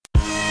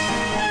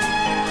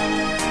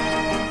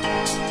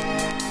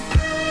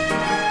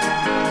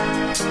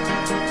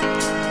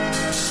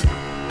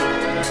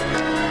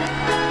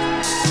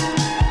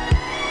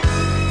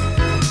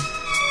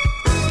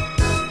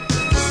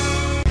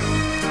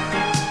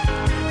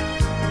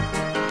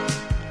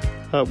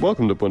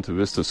Welcome to Bunta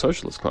Vista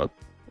Socialist Club,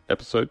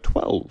 episode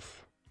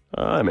 12.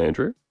 I'm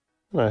Andrew,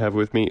 and I have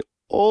with me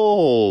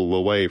all the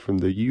way from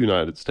the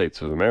United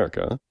States of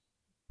America,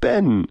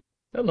 Ben.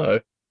 Hello.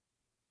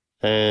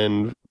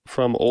 And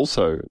from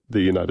also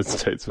the United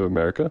States of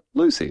America,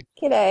 Lucy.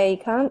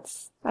 G'day,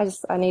 cunts.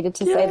 I needed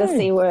to say the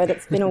C word.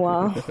 It's been a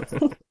while.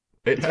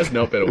 It has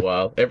not been a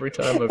while. Every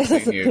time I've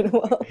seen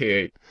you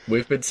here,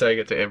 we've been saying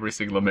it to every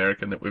single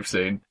American that we've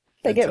seen.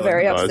 They get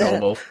very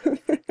upset.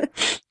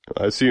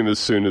 I assume as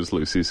soon as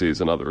Lucy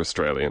sees another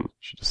Australian,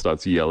 she just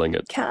starts yelling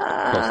it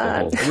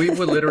across the hall. We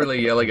were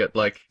literally yelling it,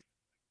 like,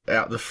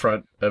 out the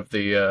front of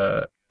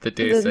the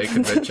DSA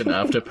convention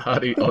after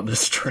party on the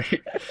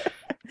street,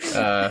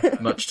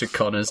 much to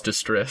Connor's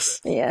distress.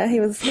 Yeah,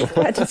 he was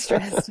quite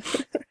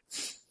distressed.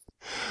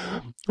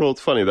 Well, it's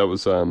funny, that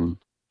was, that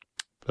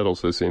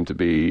also seemed to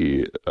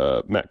be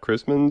Matt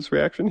Chrisman's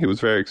reaction. He was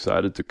very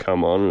excited to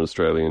come on an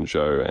Australian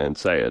show and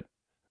say it.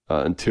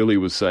 Until he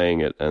was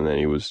saying it, and then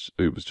he was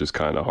just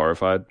kind of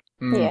horrified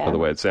by the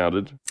way it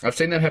sounded. I've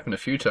seen that happen a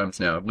few times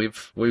now.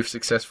 We've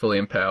successfully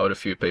empowered a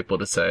few people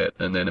to say it,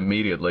 and then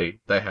immediately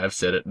they have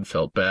said it and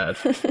felt bad.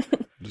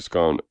 Just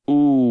gone,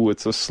 ooh,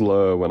 it's a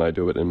slur when I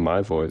do it in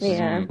my voice.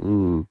 Yeah.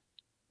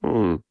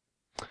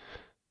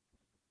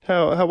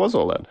 How was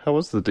all that? How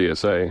was the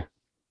DSA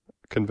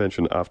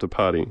convention after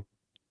party?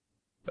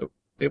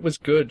 It was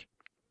good.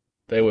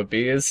 There were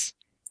beers.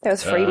 There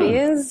was free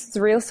beers. It's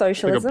real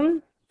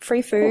socialism.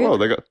 Free food. Oh,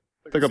 they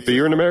got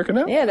beer in America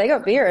now? Yeah, they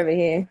got beer over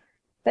here.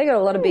 They got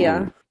a lot of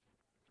beer.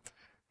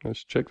 I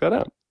should check that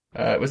out.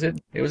 It was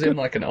in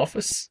like an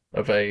office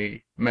of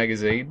a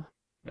magazine.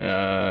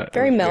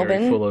 Very Melbourne.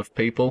 Very full of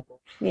people.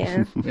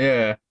 Yeah.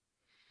 Yeah.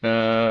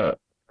 There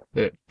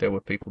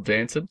were people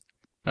dancing.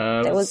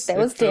 There was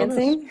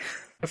dancing.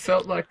 It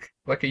felt like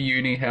a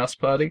uni house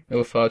party. There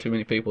were far too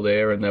many people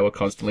there, and they were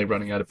constantly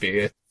running out of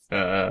beer.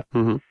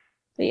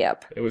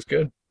 Yep. It was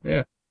good.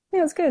 Yeah.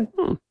 Yeah, it was good.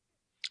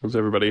 Was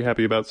everybody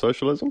happy about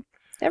socialism?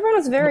 Everyone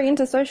was very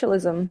into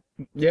socialism.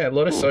 Yeah, a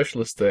lot of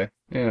socialists there.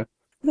 Yeah.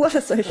 A lot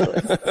of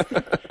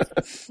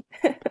socialists.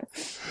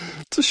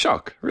 It's a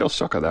shock. Real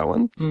shocker, that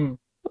one.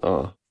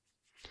 Oh. All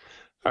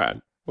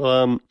right.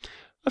 Well,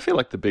 I feel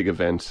like the big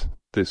event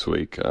this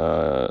week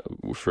for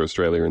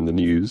Australia in the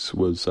news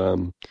was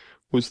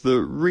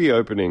the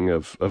reopening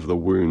of the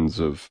wounds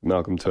of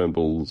Malcolm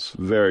Turnbull's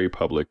very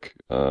public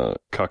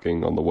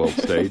cucking on the world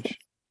stage.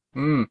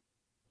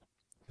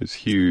 His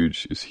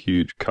huge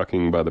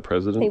cucking by the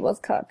president. He was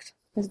cucked.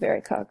 He was very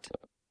cucked.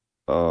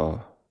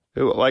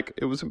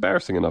 It was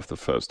embarrassing enough the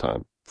first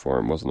time for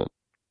him, wasn't it?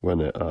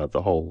 When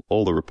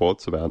all the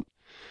reports about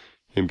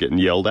him getting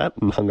yelled at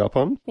and hung up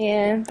on.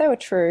 Yeah, they were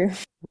true.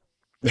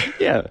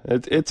 Yeah,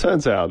 it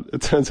turns out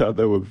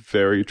they were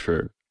very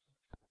true,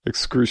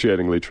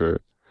 excruciatingly true.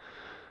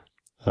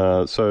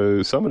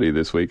 So somebody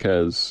this week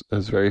has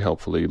very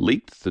helpfully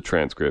leaked the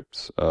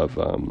transcripts of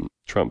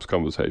Trump's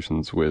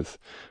conversations with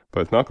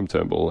both Malcolm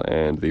Turnbull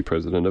and the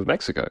president of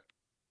Mexico.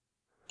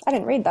 I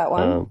didn't read that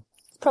one.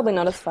 It's probably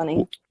not as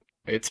funny.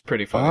 It's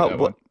pretty funny. That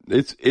one.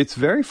 It's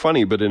very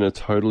funny, but in a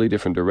totally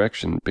different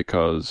direction,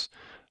 because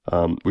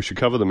we should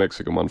cover the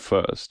Mexican one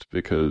first,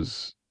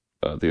 because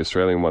the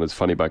Australian one is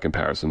funny by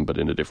comparison, but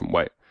in a different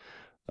way.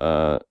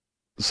 With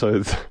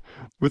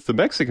the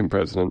Mexican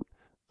president,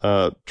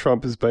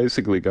 Trump is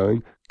basically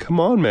going, "Come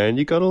on, man,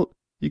 you gotta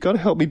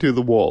help me do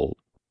the wall,"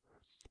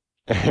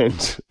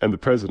 and the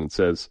president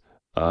says,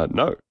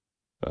 "No,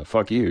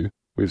 fuck you.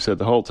 We've said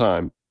the whole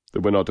time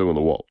that we're not doing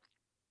the wall."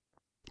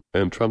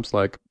 And Trump's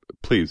like,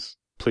 "Please,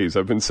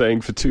 I've been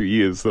saying for 2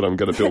 years that I'm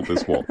going to build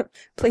this wall."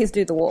 Please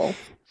do the wall.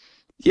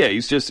 Yeah,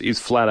 he's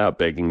flat out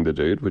begging the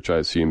dude, which I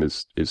assume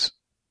is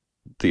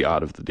the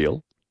art of the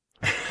deal.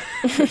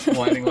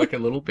 Whining like a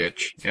little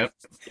bitch. Yep.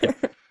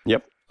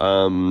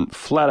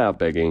 Flat out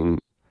begging,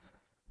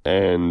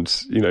 and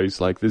he's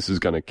like, "This is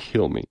going to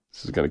kill me.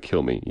 This is going to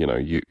kill me.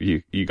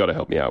 You got to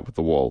help me out with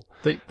the wall."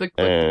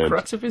 The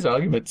crux of his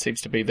argument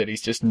seems to be that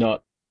he's just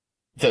not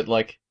that,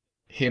 like,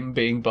 him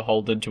being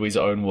beholden to his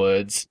own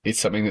words is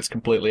something that's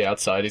completely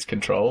outside his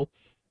control.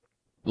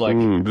 Like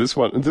this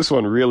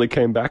one really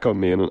came back on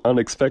me in an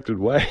unexpected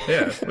way.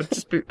 Yeah, it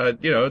just be,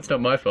 it's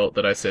not my fault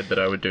that I said that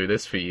I would do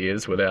this for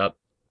years without,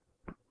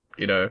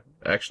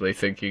 actually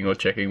thinking or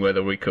checking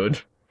whether we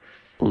could.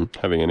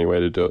 Having any way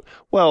to do it.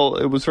 Well,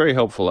 it was very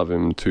helpful of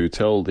him to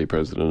tell the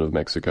president of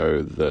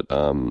Mexico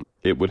that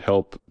it would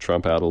help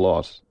Trump out a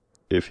lot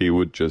if he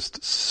would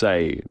just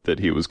say that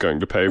he was going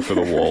to pay for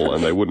the wall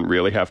and they wouldn't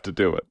really have to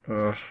do it.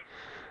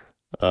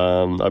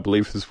 I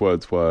believe his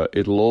words were,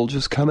 "It'll all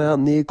just come out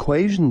in the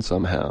equation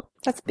somehow."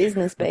 That's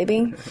business,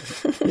 baby.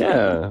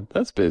 Yeah,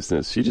 that's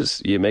business.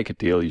 You make a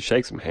deal, you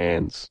shake some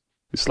hands,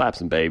 you slap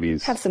some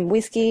babies. Have some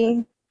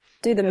whiskey,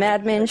 do the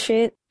madman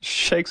shit.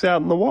 Shakes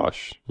out in the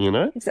wash,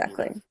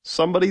 Exactly.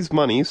 Somebody's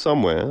money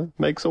somewhere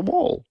makes a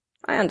wall.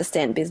 I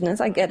understand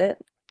business. I get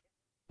it.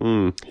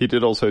 He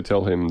did also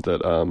tell him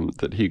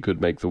that he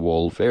could make the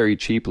wall very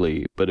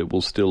cheaply, but it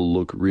will still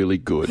look really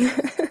good.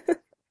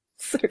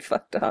 So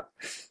fucked up.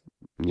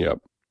 Yep.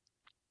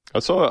 I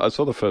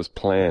saw the first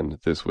plan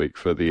this week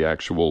for the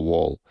actual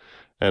wall,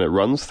 and it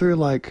runs through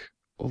like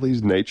all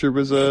these nature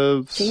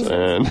reserves Jesus.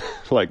 and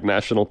like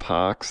national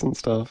parks and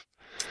stuff.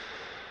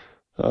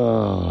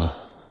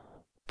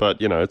 But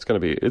you know, it's gonna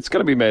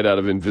be made out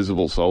of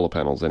invisible solar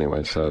panels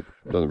anyway, so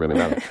it doesn't really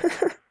matter.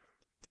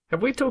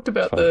 Have we talked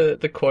about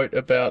the quote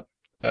about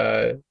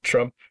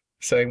Trump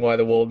saying why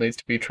the wall needs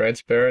to be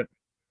transparent?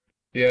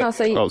 Yeah.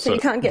 So you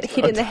can't get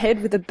hit in the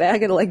head with a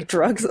bag of like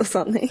drugs or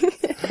something.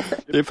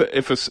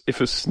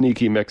 If a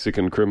sneaky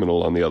Mexican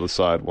criminal on the other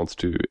side wants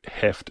to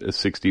heft a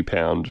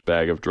 60-pound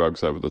bag of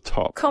drugs over the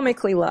top,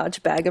 Comically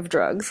large bag of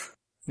drugs.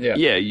 Yeah.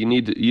 yeah, you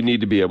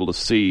need to be able to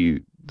see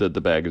that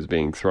the bag is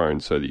being thrown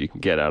so that you can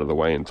get out of the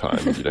way in time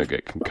and you don't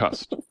get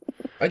concussed.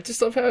 I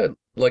just love how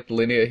like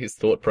linear his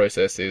thought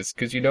process is,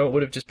 because it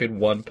would have just been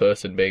one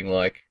person being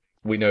like,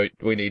 we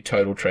need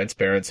total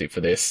transparency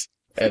for this.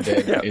 And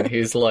then in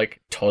his like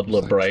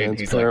toddler brain,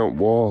 he's like,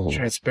 wall.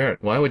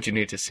 transparent. Why would you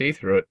need to see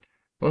through it?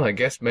 Well, I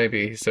guess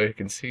maybe so you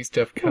can see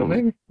stuff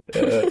coming.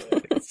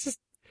 It's just.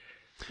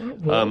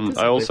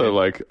 I also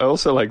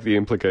like the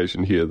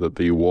implication here that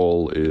the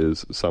wall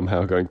is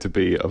somehow going to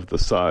be of the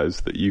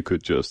size that you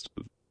could just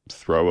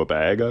throw a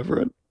bag over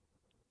it.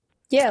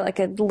 Yeah, like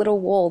a little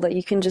wall that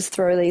you can just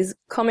throw these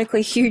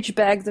comically huge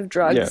bags of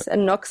drugs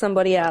and knock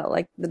somebody out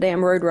like the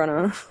damn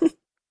Roadrunner.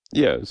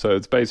 Yeah, so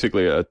it's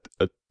basically a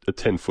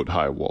 10-foot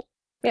high wall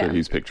that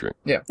he's picturing.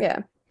 Yeah.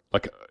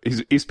 Like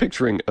he's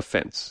picturing a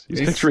fence.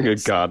 He's picturing a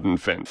garden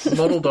fence.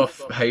 Modelled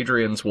off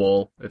Hadrian's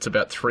Wall. It's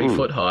about 3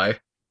 foot high.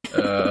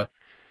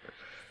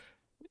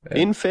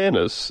 In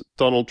fairness,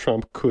 Donald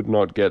Trump could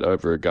not get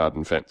over a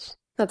garden fence.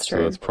 That's true.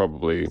 So that's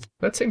probably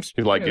that seems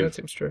that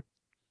seems true.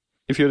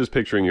 If you're just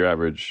picturing your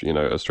average,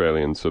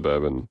 Australian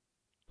suburban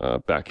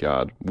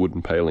backyard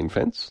wooden paling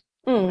fence,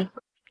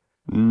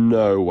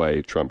 no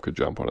way Trump could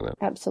jump on that.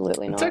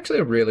 Absolutely not. It's actually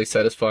a really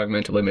satisfying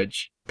mental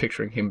image,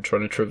 picturing him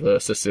trying to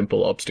traverse a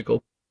simple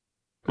obstacle.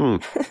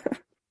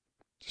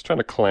 Just trying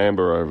to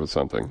clamber over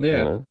something.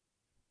 Yeah.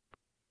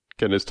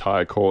 Getting his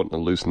tie caught in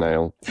a loose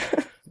nail.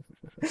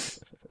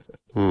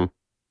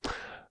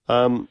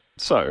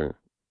 So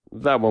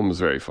that one was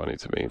very funny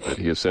to me, that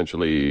he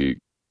essentially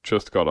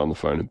just got on the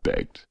phone and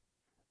begged.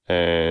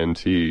 And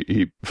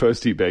he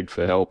first begged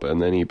for help,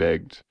 and then he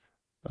begged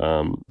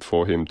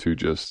for him to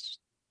just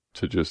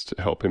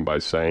help him by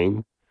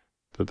saying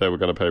that they were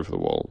going to pay for the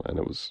wall. And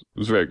it was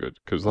very good,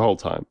 because the whole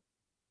time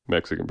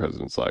Mexican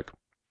president's like,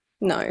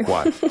 no.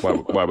 Why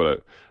would I?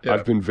 Yeah.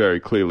 I've been very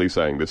clearly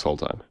saying this whole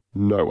time.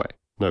 No way.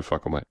 No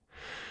fucking way.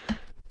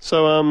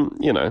 So,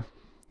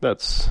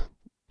 that's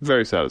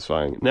very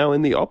satisfying. Now,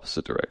 in the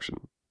opposite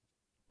direction,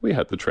 we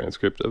had the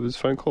transcript of his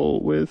phone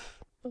call with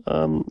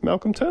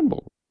Malcolm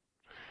Turnbull.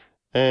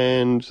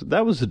 And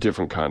that was a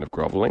different kind of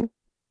groveling.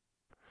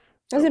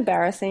 It was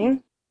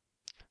embarrassing.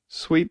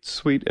 Sweet,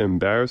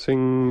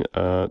 embarrassing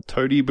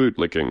toady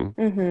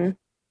bootlicking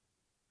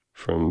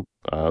from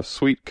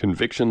sweet,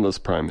 convictionless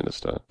Prime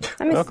Minister,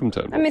 Malcolm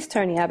Turnbull. I miss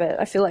Tony Abbott.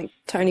 I feel like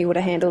Tony would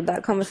have handled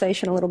that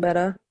conversation a little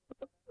better.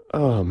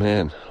 Oh,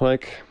 man.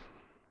 Like,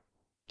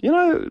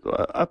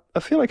 I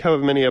feel like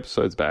however many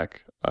episodes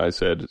back, I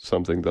said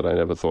something that I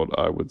never thought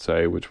I would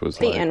say, which was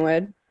the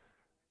N-word.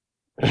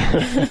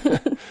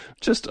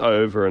 Just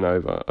over and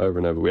over.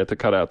 We had to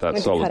cut out that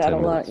solid 10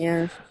 minutes. A lot,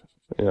 yeah.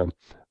 Yeah.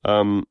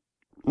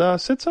 No, I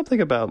said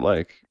something about,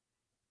 like,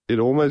 it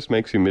almost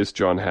makes you miss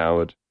John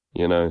Howard,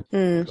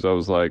 because I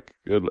was like,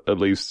 at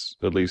least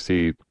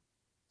he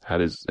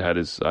had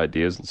his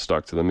ideas and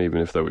stuck to them,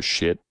 even if they were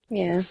shit.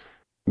 Yeah.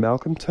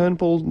 Malcolm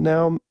Turnbull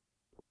now,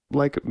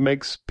 like,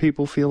 makes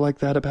people feel like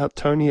that about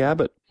Tony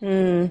Abbott.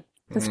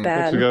 That's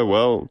bad. To go,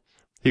 well,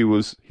 he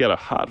had a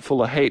heart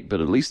full of hate, but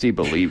at least he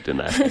believed in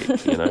that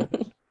hate,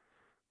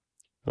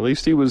 At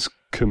least he was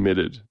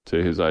committed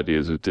to his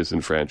ideas of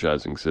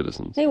disenfranchising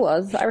citizens. He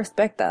was. I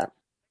respect that.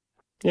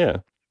 Yeah.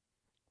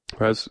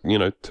 Whereas,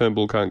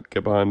 Turnbull can't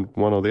get behind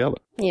one or the other.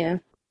 Yeah.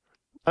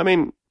 I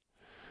mean,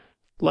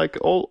 like,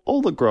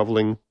 all the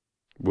groveling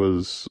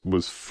was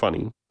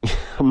funny.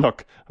 I'm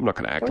not going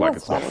to act like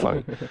it's not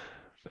funny.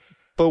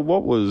 But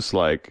what was,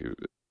 like,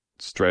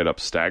 straight up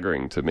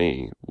staggering to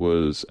me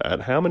was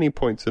at how many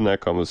points in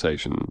that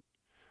conversation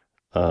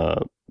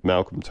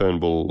Malcolm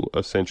Turnbull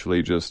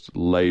essentially just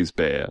lays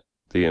bare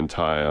the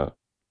entire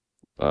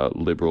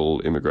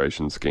liberal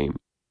immigration scheme,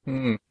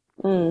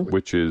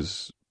 which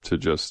is to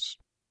just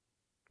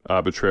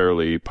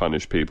arbitrarily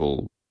punish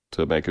people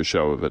to make a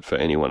show of it for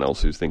anyone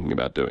else who's thinking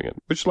about doing it,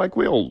 which, like,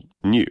 we all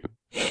knew.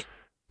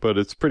 But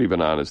it's pretty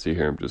bananas to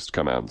hear him just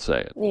come out and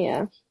say it.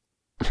 Yeah.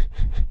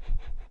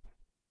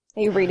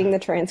 Are you reading the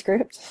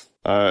transcript?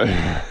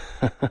 I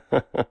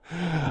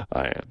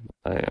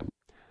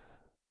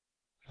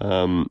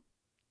am.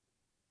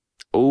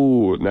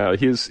 Oh, now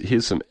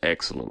here's some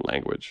excellent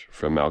language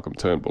from Malcolm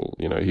Turnbull.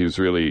 He's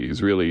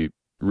really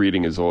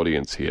reading his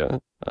audience here.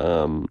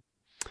 Can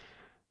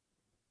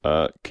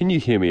you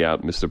hear me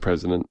out, Mr.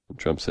 President?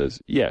 Trump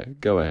says, yeah,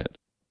 go ahead.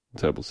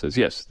 Turnbull says,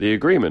 yes, the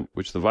agreement,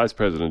 which the Vice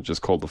President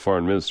just called the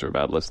Foreign Minister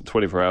about less than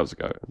 24 hours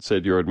ago and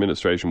said your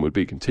administration would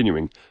be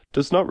continuing,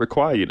 does not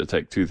require you to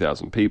take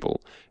 2,000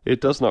 people.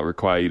 It does not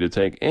require you to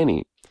take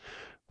any,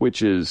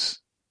 which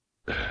is,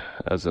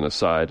 as an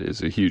aside,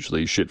 is a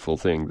hugely shitful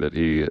thing that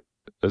he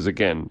has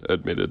again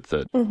admitted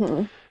that,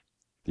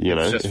 you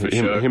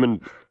know,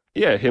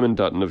 him and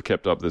Dutton have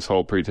kept up this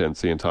whole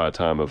pretense the entire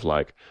time of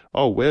like,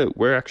 oh,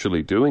 we're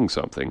actually doing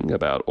something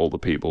about all the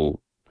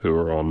people who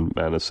are on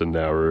Manus and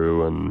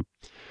Nauru, and,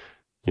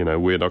 you know,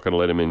 we're not going to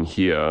let them in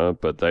here,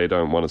 but they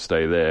don't want to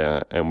stay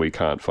there, and we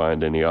can't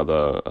find any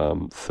other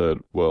third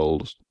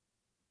world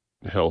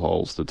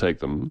hellholes to take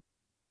them.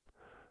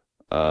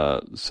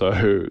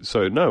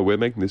 So no, we're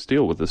making this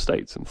deal with the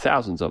States, and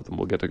thousands of them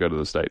will get to go to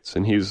the States.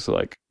 And he's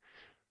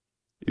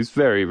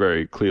very,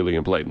 very clearly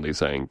and blatantly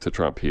saying to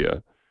Trump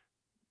here,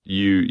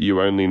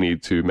 you only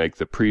need to make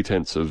the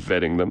pretense of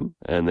vetting them,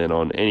 and then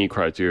on any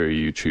criteria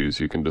you choose,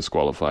 you can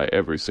disqualify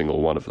every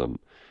single one of them.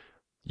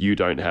 You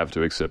don't have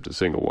to accept a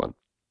single one.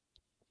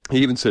 He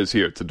even says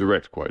here, it's a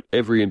direct quote,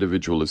 every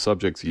individual is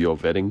subject to your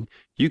vetting.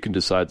 You can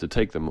decide to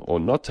take them or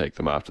not take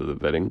them after the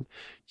vetting.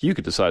 You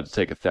could decide to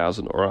take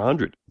 1,000 or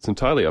 100. It's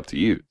entirely up to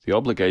you. The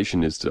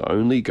obligation is to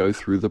only go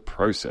through the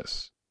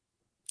process.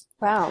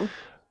 Wow.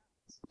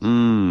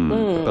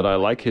 But I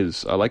like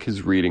his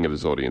reading of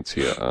his audience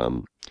here.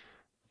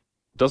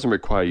 Doesn't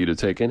require you to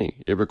take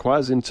any. It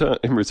requires in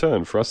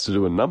return for us to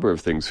do a number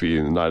of things for you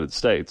in the United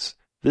States.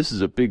 This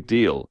is a big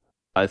deal.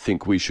 I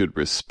think we should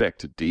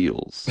respect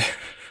deals.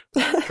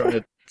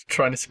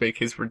 trying to speak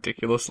his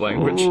ridiculous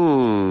language.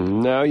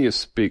 Now you're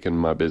speaking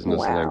my business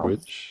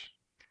language.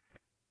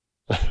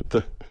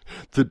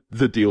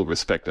 The deal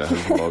respecter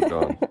has logged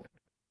on.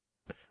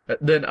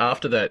 Then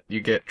after that,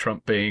 you get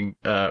Trump being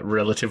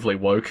relatively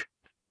woke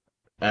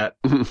at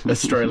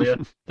Australia.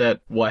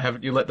 That why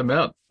haven't you let them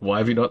out? Why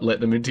have you not let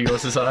them into your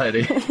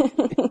society?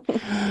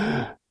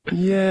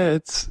 Yeah,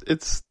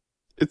 it's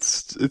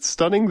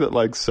stunning that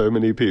like so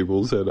many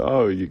people said,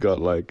 "Oh, you got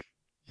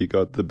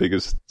the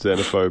biggest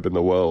xenophobe in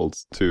the world,"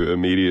 to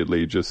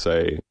immediately just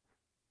say,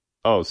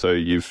 "Oh, so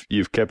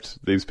you've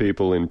kept these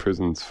people in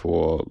prisons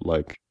for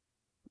like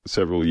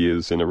several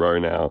years in a row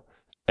now,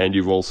 and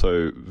you've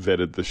also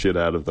vetted the shit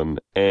out of them,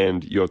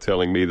 and you're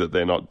telling me that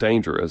they're not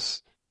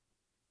dangerous.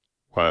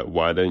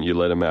 Why don't you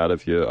let them out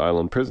of your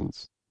island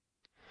prisons?"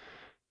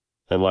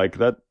 And like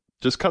that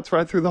just cuts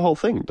right through the whole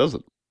thing,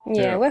 doesn't it?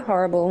 Yeah, we're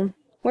horrible.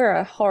 We're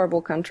a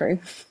horrible country.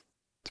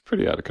 It's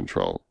pretty out of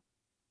control.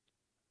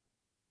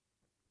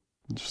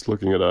 Just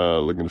looking at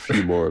a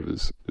few more of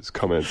his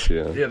comments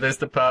here. Yeah, there's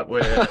the part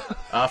where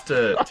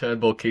after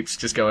Turnbull keeps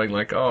just going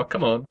like, "Oh,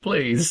 come on,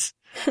 please."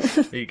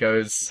 He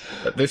goes,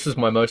 "This is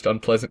my most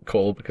unpleasant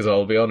call because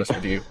I'll be honest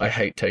with you, I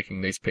hate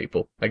taking these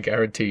people. I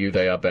guarantee you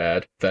they are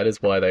bad. That is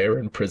why they are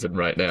in prison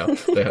right now.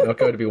 They are not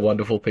going to be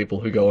wonderful people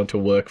who go on to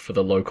work for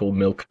the local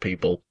milk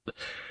people."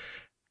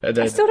 And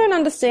then, I still don't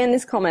understand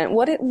this comment.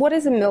 What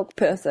is a milk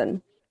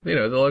person? You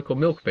know, the local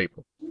milk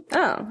people.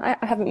 Oh, I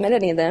haven't met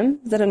any of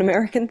them. Is that an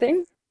American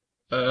thing?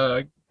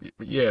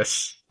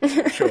 Yes,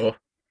 sure.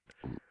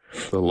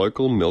 The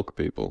local milk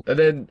people. And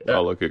then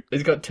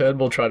he's got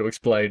Turnbull trying to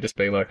explain, just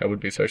being like, "I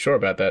wouldn't be so sure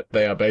about that.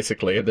 They are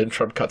basically," and then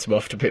Trump cuts him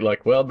off to be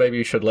like, "Well, maybe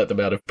you should let them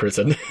out of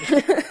prison."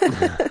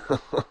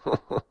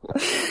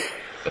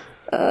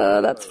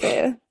 That's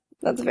fair.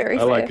 That's very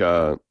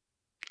fair.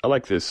 I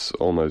like this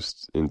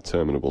almost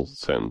interminable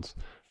sentence.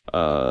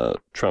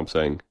 Trump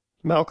saying,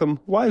 "Malcolm,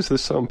 why is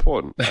this so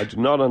important? I do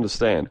not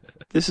understand.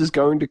 This is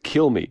going to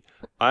kill me.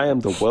 I am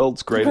the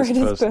world's greatest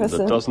person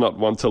that does not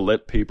want to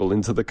let people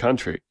into the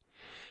country.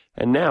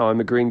 And now I'm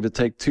agreeing to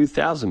take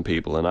 2,000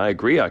 people, and I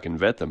agree I can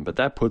vet them, but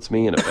that puts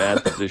me in a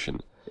bad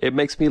position. It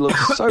makes me look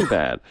so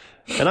bad,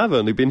 and I've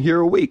only been here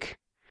a week."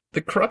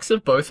 The crux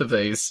of both of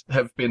these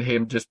have been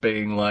him just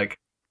being like,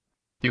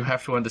 "You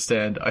have to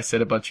understand, I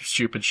said a bunch of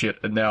stupid shit,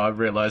 and now I've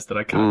realized that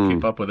I can't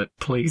keep up with it.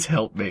 Please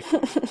help me."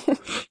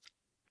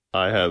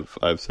 I've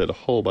said a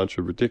whole bunch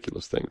of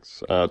ridiculous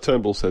things.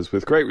 Turnbull says,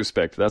 "With great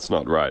respect, that's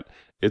not right.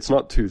 It's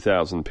not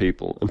 2,000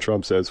 people." And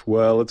Trump says,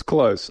 "Well, it's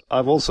close.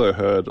 I've also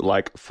heard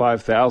like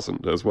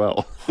 5,000 as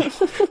well."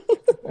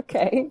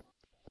 Okay.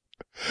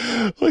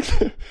 like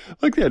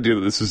the idea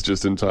that this is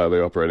just entirely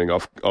operating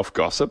off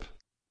gossip.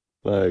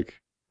 Like,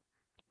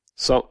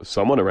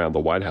 someone around the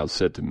White House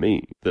said to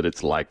me that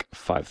it's like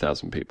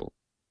 5,000 people.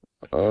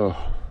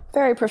 Oh.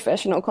 Very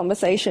professional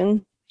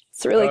conversation.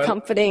 It's really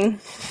comforting.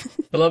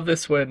 I love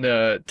this when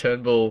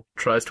Turnbull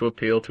tries to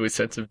appeal to his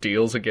sense of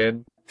deals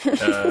again.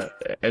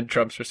 And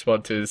Trump's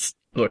response is,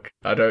 "Look,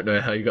 I don't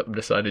know how you got them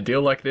to sign a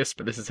deal like this,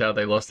 but this is how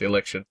they lost the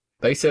election.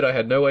 They said I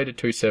had no way to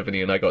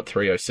 270 and I got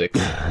 306.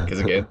 Because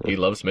again, he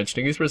loves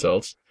mentioning his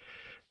results.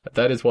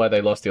 That is why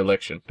they lost the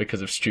election,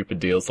 because of stupid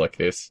deals like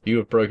this. You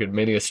have broken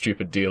many a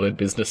stupid deal in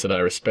business and I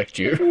respect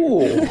you.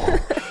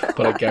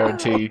 But I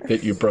guarantee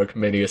that you broke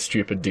many a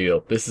stupid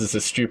deal. This is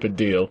a stupid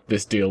deal.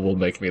 This deal will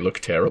make me look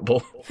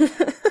terrible."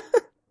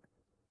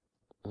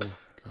 Oh,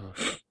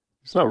 gosh.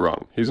 He's not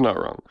wrong. He's not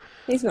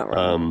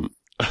wrong.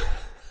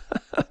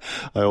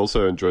 I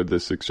also enjoyed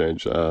this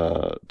exchange.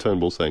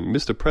 Turnbull saying,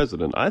 Mr.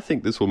 President, I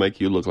think this will make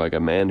you look like a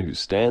man who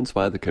stands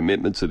by the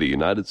commitments of the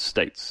United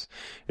States.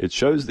 It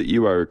shows that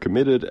you are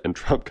committed, and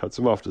Trump cuts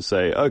him off to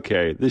say,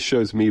 okay, this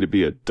shows me to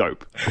be a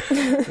dope.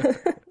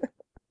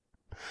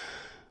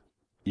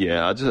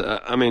 Yeah,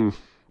 I mean,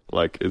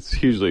 like, it's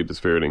hugely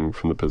dispiriting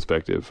from the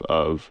perspective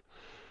of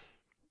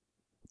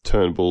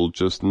Turnbull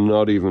just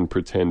not even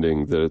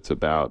pretending that it's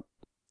about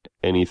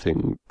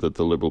anything that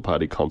the Liberal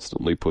Party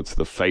constantly puts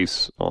the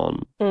face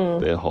on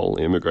their whole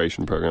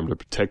immigration program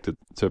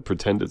to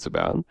pretend it's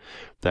about.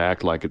 They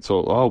act like it's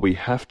all, we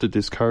have to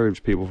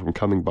discourage people from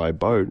coming by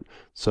boat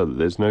so that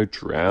there's no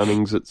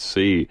drownings at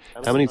sea.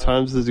 How many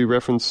times does he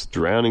reference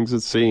drownings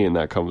at sea in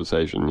that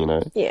conversation, you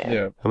know?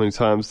 Yeah. How many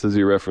times does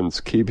he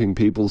reference keeping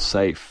people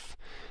safe?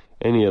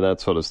 Any of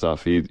that sort of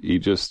stuff. He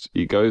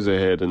goes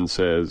ahead and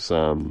says,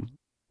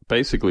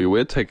 basically,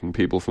 we're taking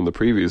people from the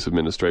previous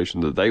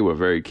administration that they were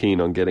very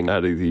keen on getting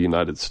out of the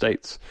United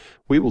States.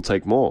 We will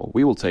take more.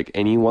 We will take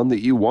anyone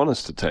that you want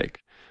us to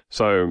take.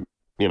 So,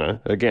 you know,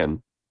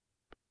 again,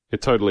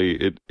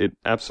 it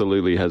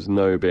absolutely has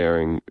no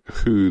bearing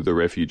who the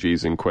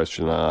refugees in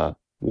question are,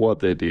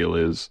 what their deal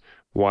is,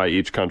 why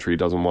each country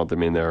doesn't want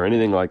them in there or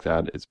anything like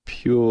that. It's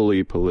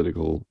purely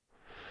political.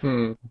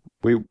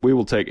 We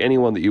will take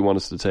anyone that you want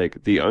us to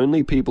take. The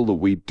only people that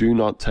we do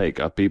not take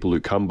are people who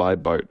come by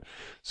boat.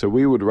 So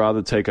we would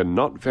rather take a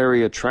not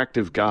very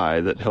attractive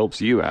guy that helps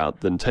you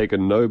out than take a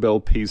Nobel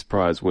Peace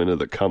Prize winner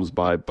that comes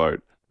by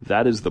boat.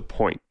 That is the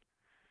point.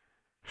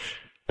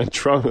 And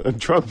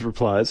Trump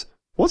replies,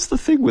 what's the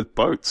thing with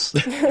boats?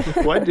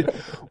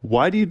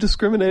 Why do you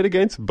discriminate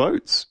against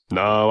boats?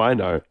 No, I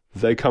know.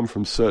 They come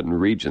from certain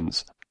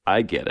regions.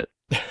 I get it.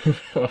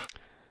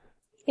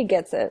 He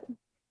gets it.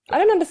 I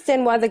don't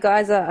understand why the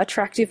guy's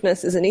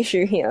attractiveness is an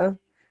issue here.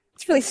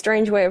 It's a really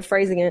strange way of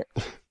phrasing it.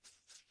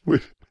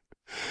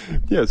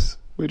 Yes,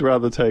 we'd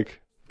rather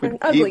take an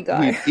ugly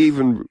guy.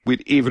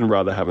 We'd even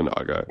rather have an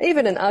uggo.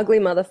 Even an ugly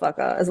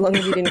motherfucker, as long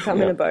as he didn't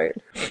come in a boat.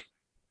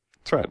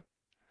 That's right.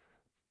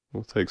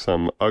 We'll take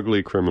some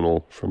ugly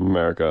criminal from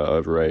America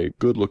over a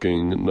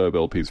good-looking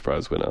Nobel Peace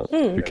Prize winner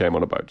who came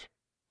on a boat.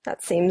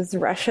 That seems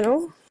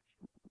rational.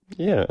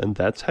 Yeah, and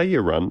that's how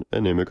you run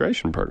an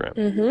immigration program.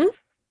 Mm-hmm.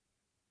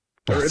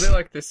 I really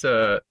like this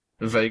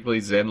vaguely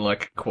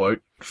Zen-like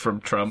quote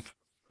from Trump,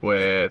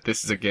 where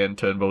this is again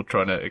Turnbull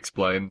trying to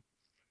explain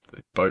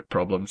the boat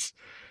problems,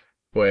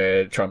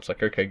 where Trump's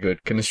like, okay,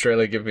 good. Can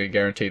Australia give me a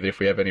guarantee that if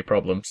we have any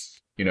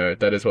problems, you know,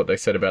 that is what they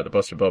said about the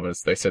Boston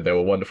bombers. They said they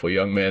were wonderful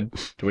young men,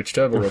 to which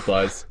Turnbull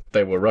replies,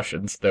 they were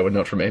Russians. They were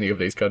not from any of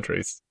these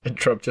countries. And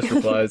Trump just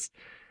replies,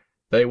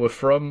 they were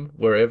from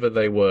wherever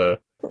they were.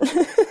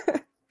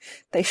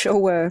 They sure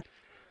were.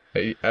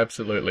 They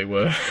absolutely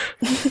were.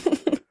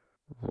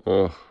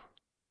 Oh.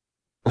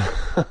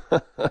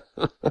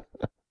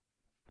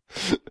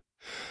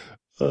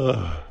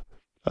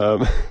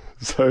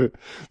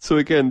 So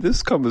again,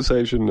 this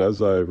conversation,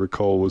 as I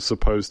recall, was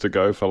supposed to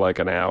go for like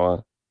an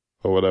hour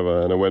or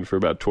whatever, and it went for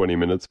about 20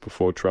 minutes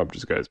before Trump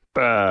just goes,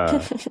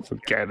 bah,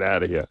 get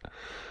out of here.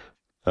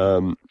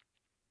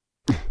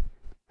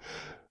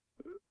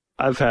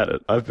 I've had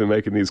it. I've been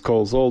making these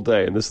calls all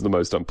day, and this is the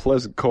most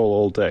unpleasant call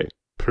all day.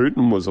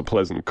 Putin was a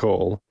pleasant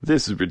call.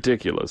 This is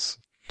ridiculous.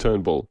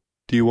 Turnbull,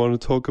 do you want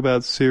to talk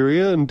about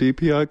Syria and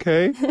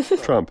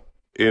DPRK? Trump,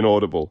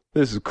 inaudible.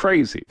 This is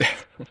crazy.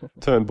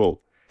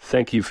 Turnbull,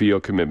 thank you for your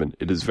commitment.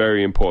 It is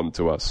very important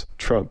to us.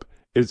 Trump,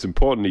 it's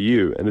important to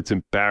you, and it's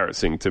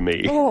embarrassing to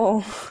me.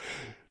 Oh.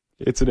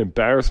 It's an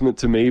embarrassment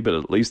to me, but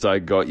at least I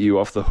got you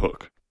off the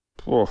hook.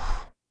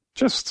 Oh,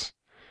 just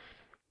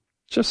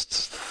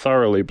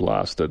thoroughly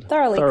blasted.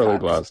 Thoroughly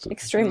blasted.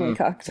 Extremely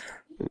cucked.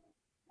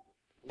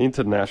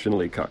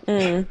 Internationally cucked.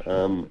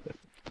 And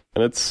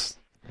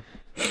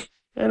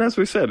as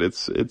we said,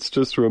 it's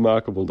just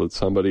remarkable that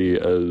somebody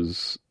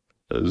as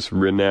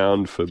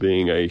renowned for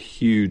being a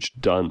huge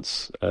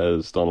dunce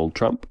as Donald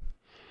Trump,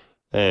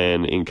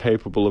 and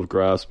incapable of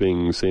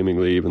grasping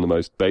seemingly even the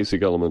most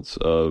basic elements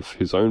of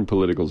his own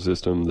political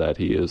system that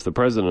he is the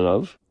president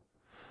of,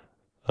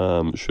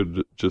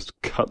 should just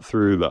cut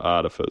through the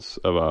artifice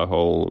of our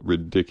whole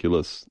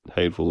ridiculous,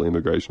 hateful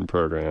immigration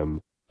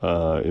program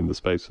in the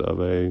space of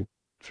a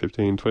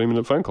 15,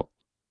 20-minute phone call.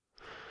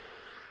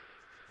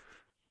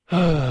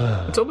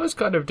 It's almost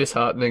kind of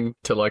disheartening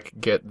to, like,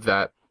 get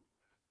that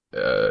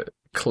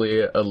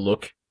clear a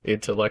look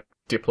into, like,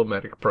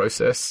 diplomatic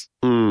process.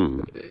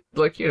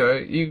 Like, you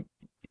know,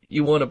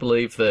 you want to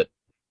believe that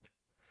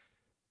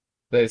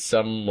there's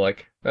some,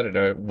 like, I don't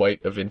know,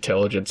 weight of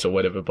intelligence or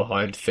whatever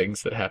behind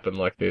things that happen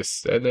like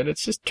this, and then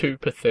it's just two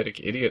pathetic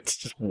idiots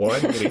just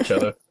whining at each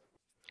other.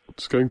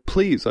 Just going,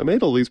 please, I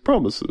made all these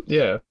promises.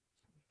 Yeah.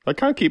 I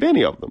can't keep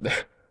any of them.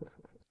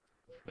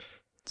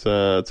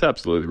 It's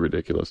absolutely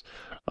ridiculous.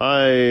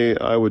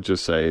 I would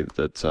just say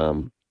that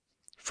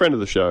friend of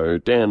the show,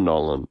 Dan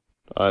Nolan,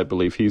 I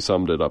believe he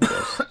summed it up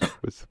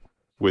best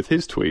with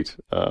his tweet,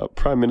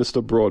 Prime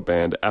Minister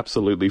Broadband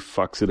absolutely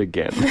fucks it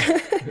again.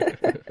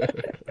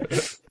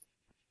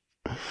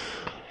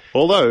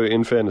 Although,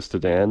 in fairness to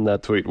Dan,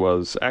 that tweet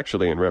was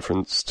actually in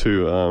reference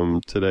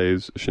to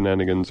today's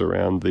shenanigans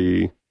around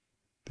the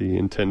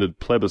intended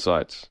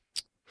plebiscite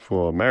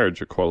for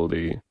marriage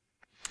equality.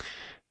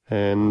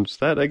 And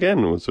that,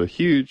 again, was a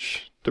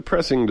huge,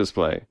 depressing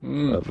display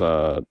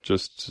of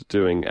just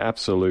doing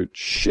absolute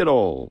shit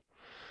all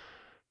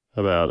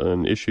about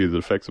an issue that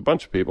affects a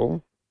bunch of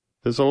people.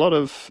 There's a lot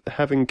of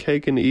having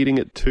cake and eating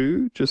it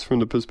too, just from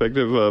the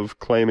perspective of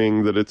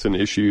claiming that it's an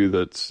issue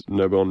that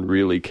no one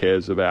really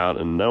cares about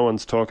and no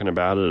one's talking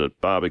about it at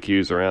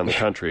barbecues around the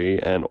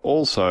country. And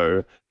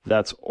also,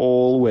 that's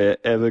all we're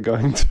ever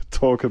going to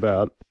talk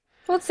about.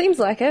 Well, it seems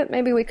like it.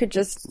 Maybe we could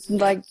just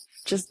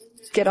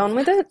get on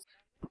with it.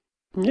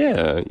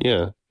 Yeah.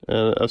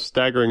 A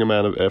staggering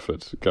amount of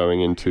effort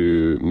going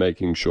into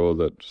making sure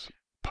that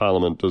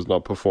Parliament does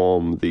not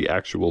perform the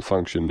actual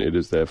function it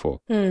is there for.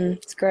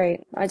 It's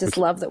great. I just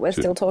love that we're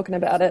still talking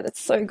about it.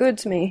 It's so good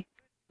to me.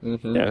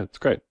 Mm-hmm. Yeah, it's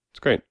great. It's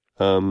great.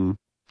 I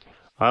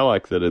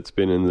like that it's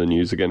been in the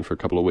news again for a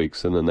couple of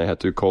weeks, and then they had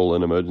to call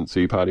an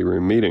emergency party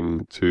room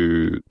meeting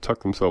to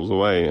tuck themselves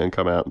away and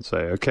come out and say,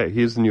 okay,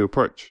 here's the new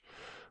approach.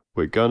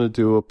 We're going to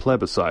do a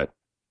plebiscite.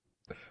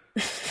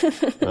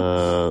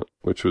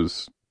 Which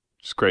was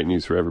just great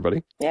news for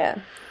everybody. Yeah.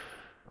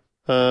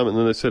 And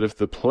then they said if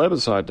the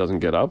plebiscite doesn't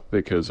get up,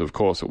 because of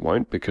course it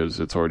won't,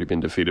 because it's already been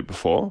defeated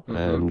before,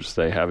 and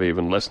they have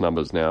even less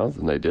numbers now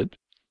than they did.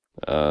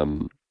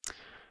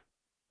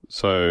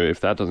 So if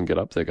that doesn't get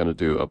up, they're going to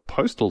do a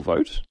postal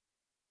vote,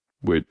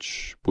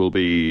 which will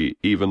be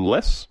even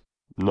less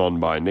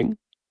non-binding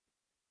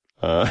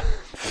than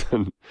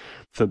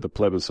the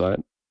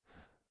plebiscite.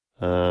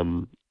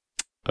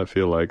 I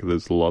feel like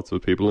there's lots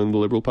of people in the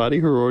Liberal Party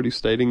who are already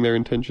stating their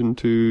intention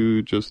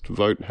to just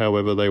vote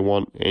however they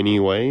want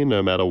anyway,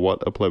 no matter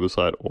what a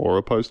plebiscite or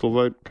a postal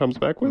vote comes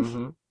back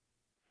with.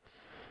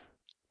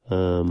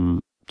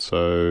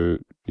 So,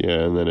 yeah,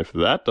 and then if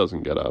that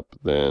doesn't get up,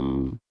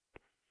 then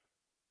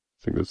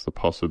I think there's the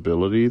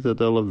possibility that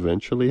they'll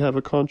eventually have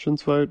a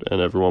conscience vote,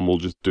 and everyone will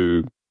just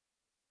do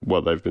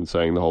what they've been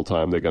saying the whole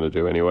time they're going to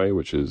do anyway,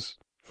 which is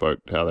vote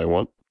how they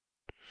want.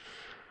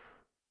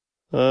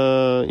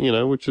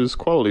 Which is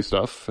quality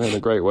stuff and a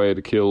great way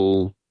to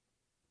kill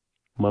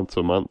months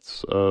and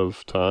months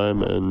of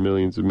time and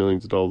millions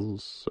of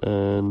dollars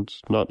and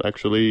not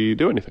actually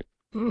do anything.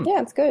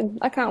 Yeah, it's good.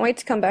 I can't wait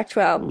to come back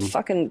to our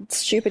fucking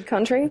stupid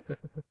country.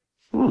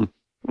 Whole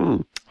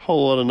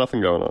lot of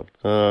nothing going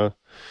on.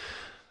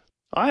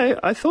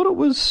 I thought it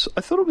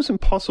was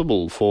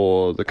impossible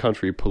for the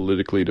country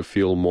politically to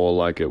feel more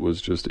like it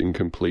was just in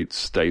complete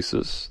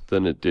stasis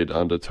than it did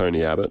under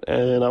Tony Abbott,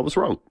 and I was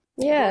wrong.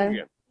 Yeah.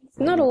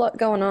 Not a lot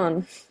going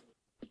on.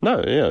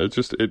 No, yeah,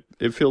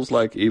 it feels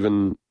like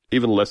even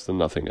less than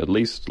nothing. At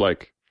least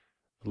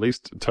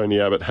Tony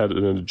Abbott had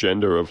an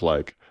agenda of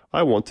like,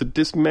 I want to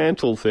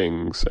dismantle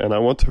things and I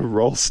want to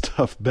roll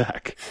stuff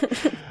back.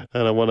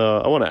 And I want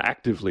to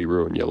actively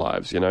ruin your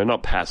lives,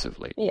 not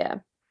passively. Yeah.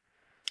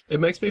 It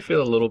makes me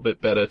feel a little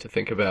bit better to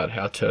think about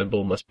how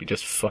Turnbull must be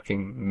just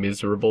fucking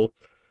miserable.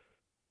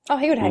 Oh,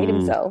 he would hate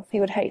himself. He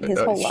would hate his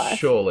whole life.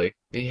 Surely.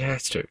 He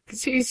has to.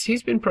 Because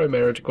he's been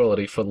pro-marriage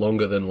equality for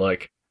longer than,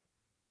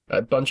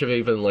 a bunch of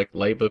even,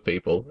 Labour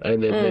people.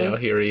 And then now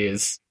here he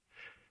is,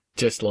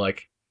 just,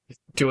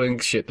 doing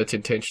shit that's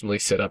intentionally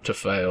set up to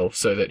fail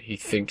so that he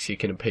thinks he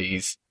can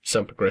appease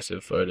some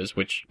progressive voters,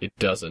 which it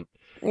doesn't.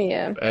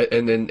 Yeah.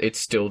 And then it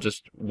still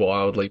just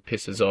wildly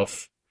pisses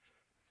off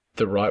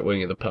the right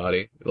wing of the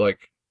party.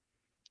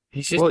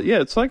 He's just... Well,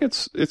 yeah, it's like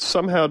it's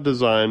somehow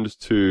designed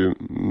to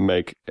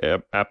make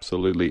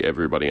absolutely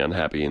everybody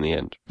unhappy in the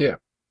end. Yeah.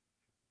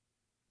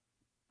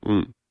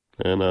 And,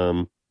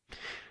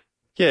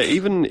 yeah,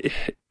 even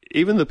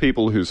the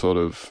people who sort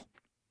of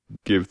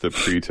give the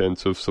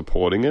pretense of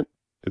supporting it,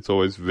 it's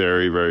always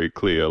very, very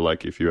clear,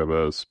 if you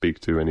ever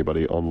speak to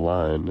anybody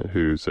online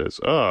who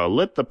says,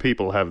 let the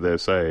people have their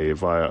say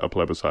via a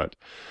plebiscite.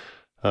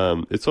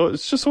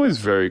 It's just always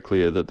very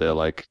clear that they're,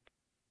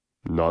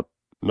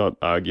 not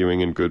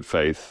arguing in good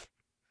faith,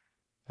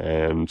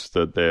 and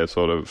that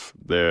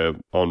they're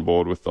on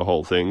board with the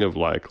whole thing of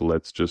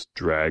let's just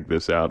drag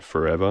this out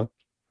forever.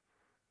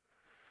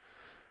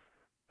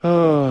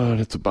 Oh,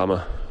 it's a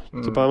bummer.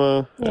 It's a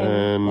bummer,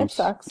 and it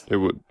sucks. It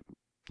would,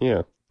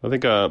 yeah. I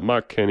think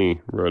Mark Kenny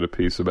wrote a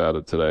piece about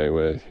it today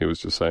where he was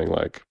just saying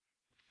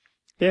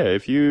yeah,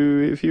 if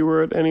you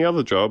were at any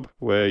other job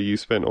where you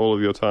spent all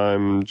of your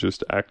time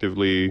just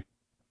actively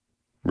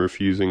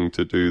refusing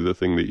to do the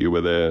thing that you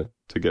were there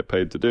to get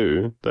paid to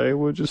do, they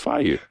would just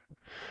fire you.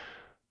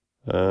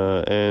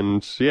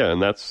 And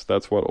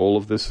that's what all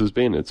of this has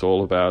been. It's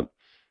all about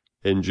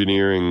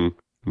engineering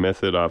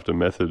method after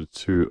method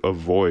to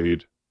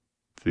avoid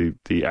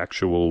the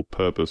actual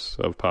purpose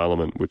of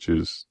Parliament, which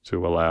is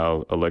to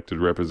allow elected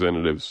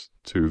representatives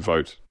to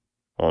vote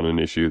on an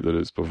issue that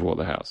is before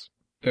the House.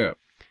 Yeah.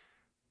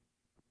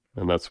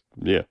 And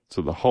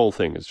so the whole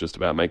thing is just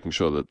about making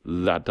sure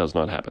that does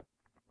not happen.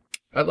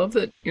 I love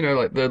that,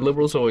 the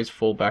Liberals always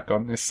fall back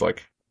on this,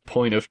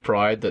 point of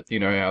pride that, you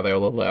know, how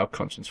they'll allow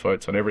conscience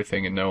votes on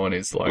everything and no one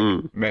is, like,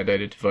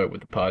 mandated to vote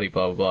with the party,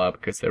 blah, blah, blah,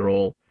 because they're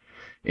all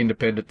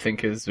independent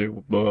thinkers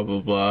who blah,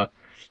 blah, blah.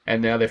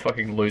 And now they're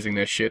fucking losing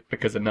their shit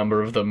because a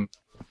number of them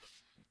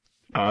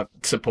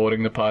aren't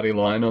supporting the party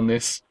line on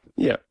this.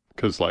 Yeah,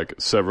 because, like,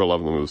 several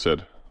of them have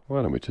said,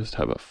 why don't we just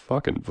have a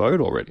fucking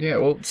vote already? Yeah,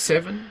 well,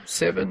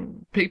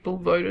 seven people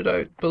voted,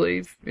 I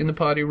believe, in the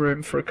party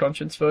room for a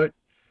conscience vote.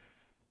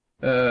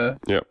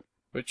 Yeah.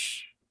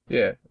 Which,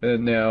 yeah,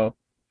 and now,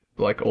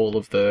 like, all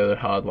of the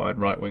hardline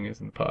right-wingers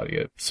in the party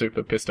are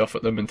super pissed off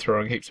at them and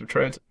throwing heaps of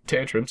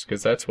tantrums,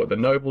 because that's what the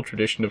noble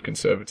tradition of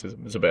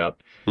conservatism is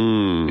about,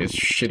 is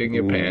shitting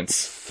your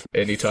pants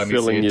anytime you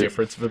see a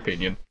difference of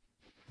opinion.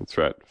 That's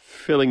right.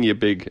 Filling your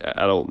big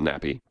adult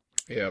nappy.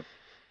 Yeah.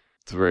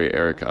 It's a very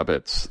Eric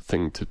Abetz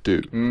thing to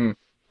do.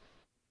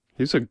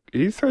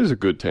 He throws a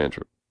good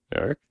tantrum,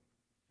 Eric.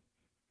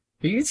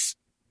 He's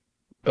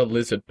a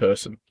lizard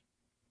person.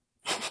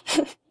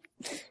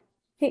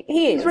 He is.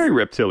 He's very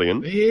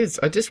reptilian. He is.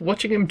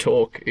 Watching him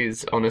talk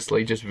is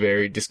honestly just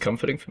very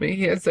discomforting for me.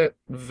 He has that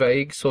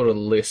vague sort of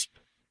lisp.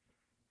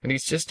 And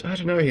he's just, I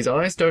don't know, his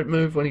eyes don't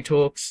move when he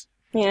talks.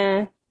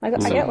 Yeah. I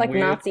get like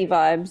weird Nazi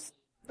vibes.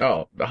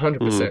 Oh,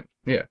 100%.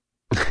 Yeah.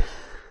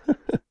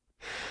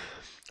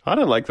 I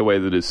don't like the way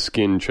that his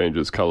skin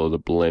changes colour to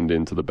blend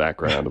into the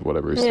background of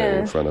whatever he's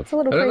standing in front of. It's a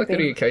little I don't creepy. like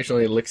that he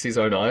occasionally licks his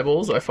own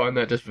eyeballs. I find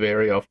that just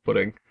very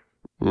off-putting.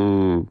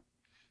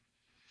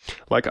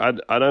 Like, I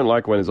don't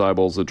like when his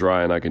eyeballs are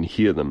dry and I can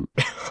hear them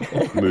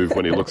move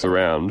when he looks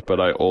around, but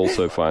I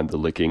also find the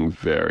licking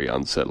very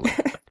unsettling.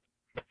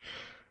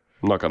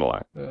 I'm not going to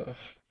lie.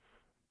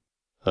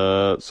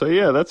 So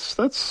yeah,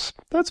 that's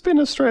been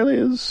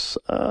Australia's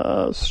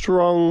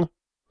strong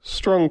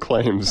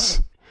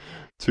claims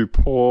to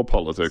poor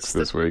politics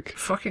this week.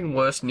 Fucking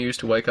worst news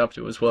to wake up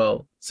to as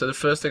well. So the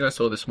first thing I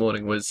saw this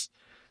morning was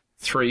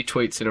 3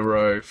 tweets in a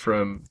row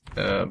from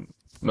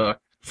Mark,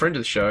 friend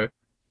of the show,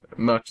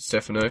 Mark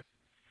DiStefano.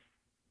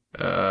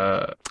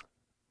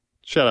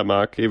 Shout out,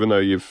 Mark. Even though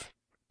you've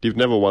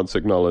never once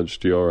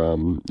acknowledged your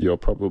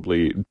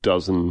probably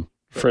dozen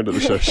friend of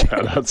the show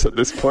shout outs at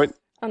this point.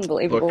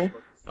 Unbelievable.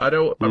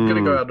 Look, I'm going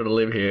to go out on a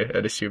limb here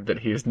and assume that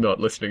he is not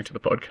listening to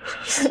the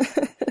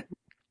podcast.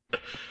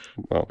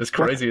 Well, as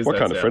crazy as what that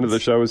kind of friend of the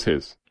show is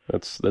his?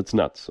 That's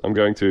nuts. I'm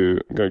going to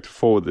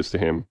forward this to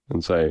him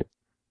and say,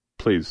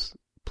 please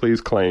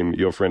claim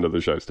your friend of the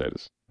show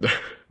status.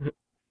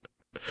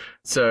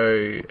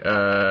 So,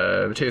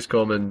 Matthias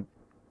Cormann,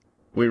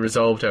 we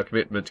resolved our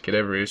commitment to get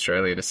every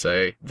Australian to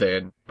say,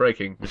 then,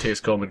 breaking, Matthias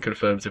Cormann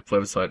confirms if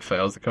plebiscite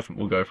fails, the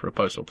government will go for a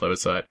postal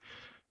plebiscite.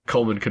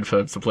 Cormann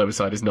confirms the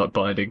plebiscite is not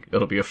binding.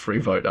 It'll be a free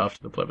vote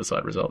after the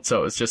plebiscite result.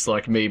 So it's just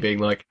like me being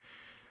like,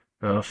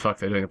 oh, fuck,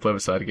 they're doing a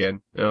plebiscite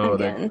again. Oh,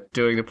 they're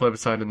doing the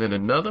plebiscite and then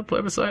another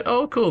plebiscite?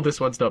 Oh, cool, this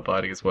one's not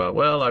binding as well.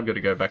 Well, I'm going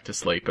to go back to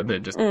sleep and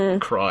then just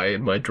cry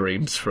in my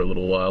dreams for a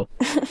little while.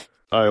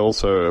 I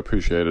also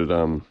appreciated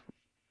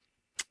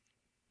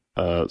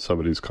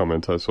somebody's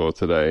comment I saw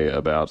today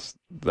about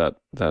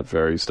that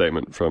very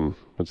statement from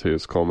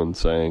Matthias Cormann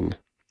saying,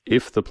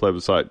 if the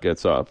plebiscite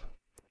gets up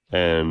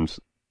and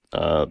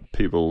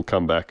people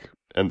come back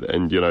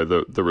and you know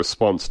the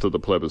response to the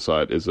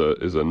plebiscite is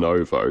a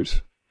no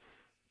vote,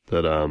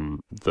 that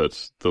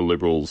the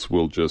Liberals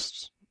will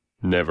just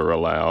never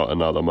allow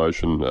another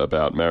motion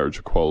about marriage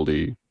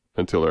equality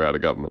until they're out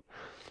of government.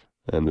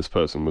 And this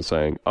person was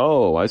saying,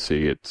 oh, I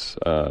see, it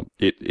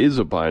is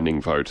a binding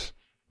vote,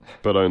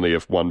 but only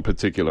if one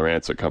particular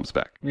answer comes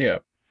back. Yeah.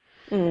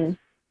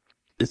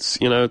 It's,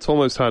 it's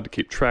almost hard to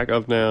keep track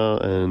of now,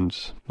 and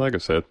like I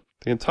said,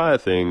 the entire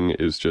thing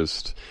is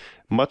just,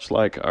 much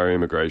like our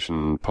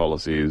immigration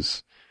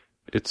policies,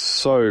 it's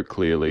so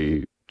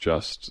clearly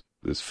just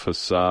this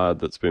facade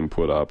that's been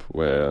put up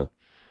where,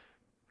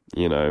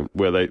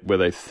 where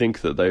they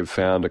think that they've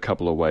found a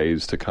couple of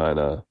ways to kind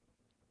of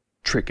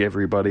trick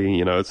everybody.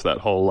 It's that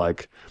whole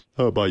like,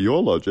 oh, by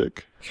your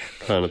logic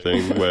kind of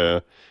thing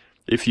where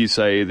if you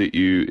say that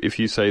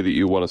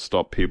you want to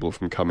stop people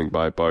from coming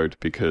by boat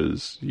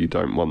because you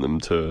don't want them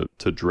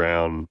to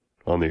drown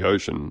on the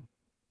ocean,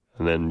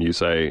 and then you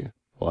say,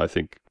 well, I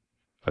think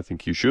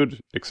you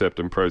should accept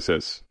and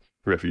process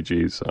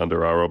refugees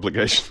under our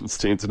obligations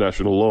to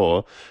international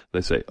law.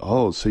 They say,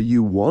 oh, so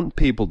you want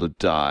people to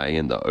die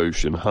in the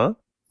ocean, huh?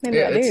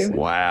 Maybe I do.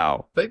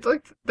 Wow.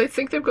 They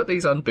think they've got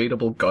these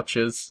unbeatable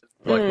gotchas,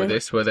 like with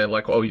this, where they're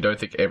like, oh, you don't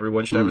think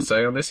everyone should have a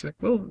say on this? Like,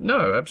 well,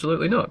 no,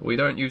 absolutely not. We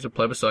don't use a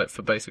plebiscite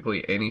for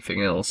basically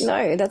anything else.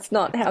 No, that's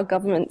not how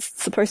government's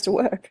supposed to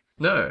work.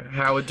 No,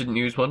 Howard didn't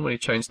use one when he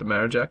changed the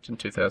Marriage Act in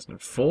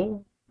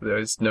 2004.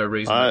 There's no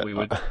reason that we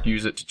would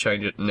use it to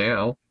change it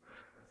now.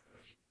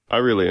 I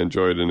really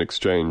enjoyed an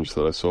exchange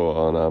that I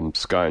saw on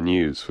Sky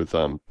News with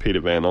Peter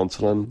Van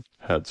Onselen,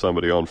 had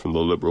somebody on from the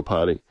Liberal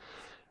Party,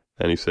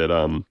 and he said,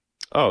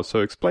 oh, so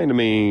explain to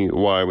me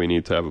why we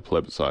need to have a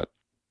plebiscite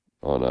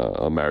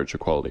on marriage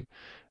equality.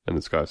 And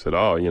this guy said,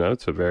 oh,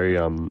 it's a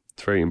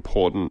very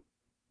important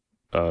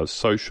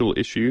social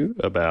issue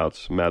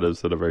about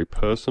matters that are very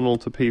personal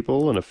to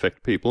people and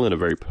affect people in a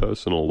very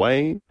personal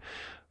way.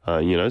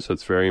 So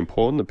it's very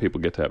important that people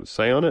get to have a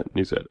say on it. And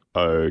he said,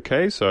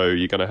 okay, so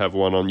you're going to have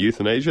one on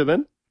euthanasia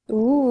then?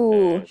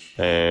 Ooh.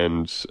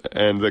 And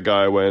the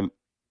guy went,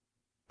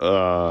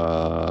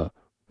 well,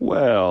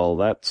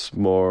 that's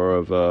more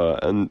of a,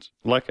 and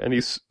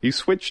he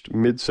switched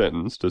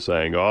mid-sentence to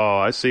saying, oh,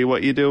 I see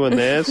what you're doing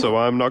there, so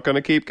I'm not going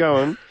to keep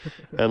going,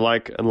 and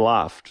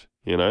laughed,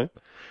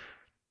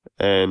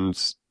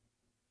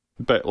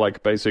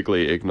 but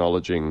basically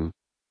acknowledging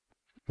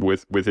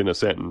within a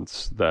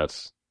sentence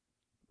that,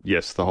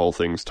 yes, the whole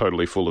thing's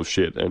totally full of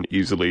shit and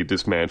easily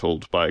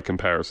dismantled by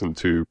comparison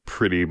to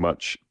pretty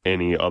much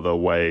any other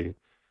way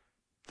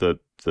that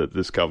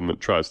this government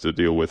tries to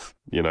deal with,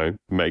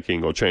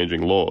 making or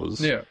changing laws.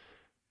 Yeah.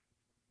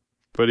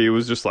 But he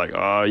was just like,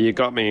 oh, you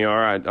got me. All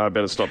right, I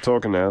better stop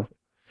talking now.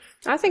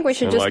 I think we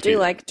should just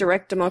do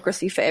direct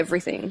democracy for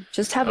everything.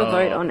 Just have a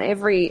vote on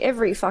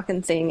every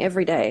fucking thing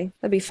every day.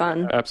 That'd be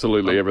fun.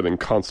 Absolutely, everything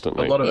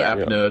constantly. A lot of app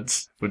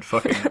nerds would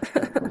fucking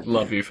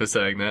love you for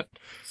saying that.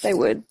 They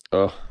would.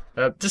 Oh.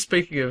 Just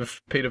speaking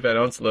of Peter Van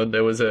Onselen,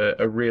 there was a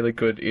really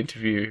good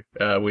interview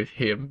with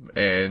him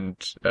and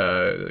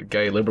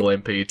gay Liberal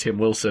MP Tim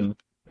Wilson.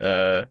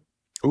 It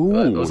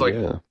was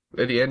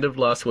at the end of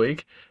last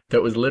week.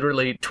 That was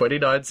literally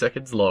 29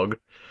 seconds long.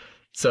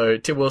 So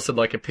Tim Wilson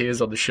appears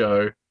on the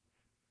show.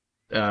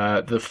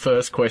 The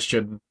first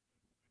question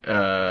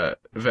Van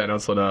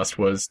Onselen asked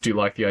was, "Do you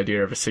like the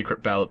idea of a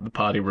secret ballot in the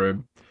party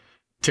room?"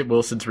 Tim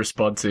Wilson's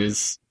response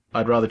is,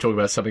 "I'd rather talk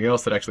about something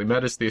else that actually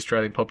matters to the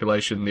Australian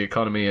population, the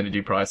economy,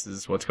 energy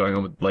prices, what's going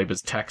on with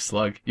Labor's tax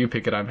slug. You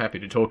pick it, I'm happy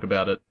to talk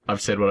about it.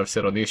 I've said what I've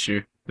said on the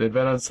issue." Then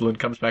Van Onselen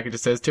comes back and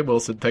just says, "Tim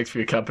Wilson, thanks for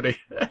your company."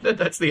 And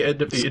that's the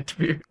end of the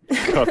interview.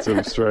 Cuts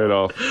him straight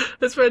off.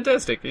 That's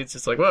fantastic. It's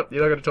just well,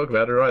 you're not going to talk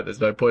about it, right?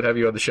 There's no point having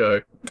you on the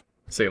show.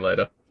 See you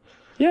later.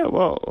 Yeah,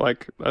 well,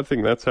 I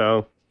think that's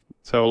how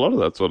a lot of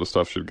that sort of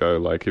stuff should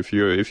go. If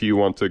you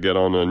want to get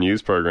on a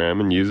news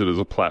program and use it as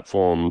a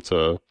platform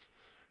to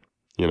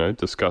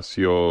discuss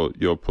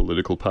your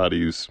political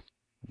party's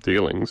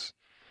dealings,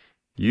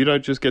 you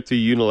don't just get to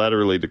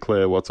unilaterally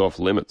declare what's off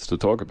limits to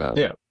talk about.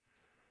 Yeah.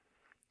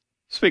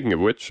 Speaking of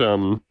which,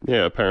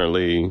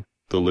 apparently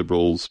the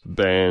Liberals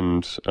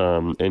banned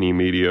any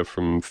media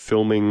from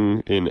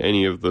filming in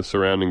any of the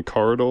surrounding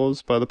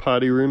corridors by the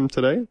party room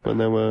today when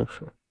they were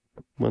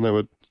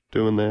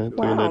doing their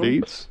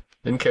deeds.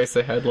 In case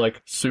they had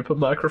super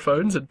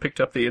microphones and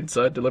picked up the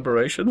inside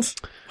deliberations.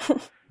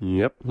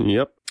 Yep.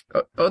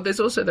 There's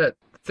also that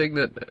thing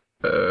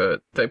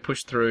that they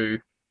push through,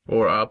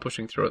 or are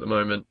pushing through at the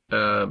moment,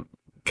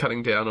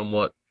 cutting down on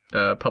what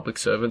public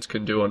servants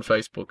can do on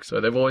Facebook. So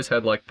they've always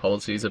had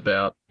policies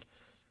about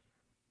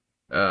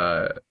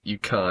you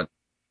can't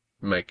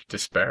make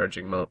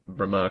disparaging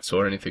remarks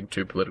or anything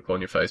too political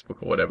on your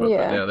Facebook or whatever. Yeah.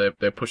 But now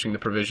they're pushing the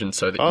provision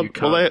so that you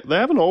can't. Well, they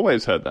haven't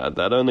always had that.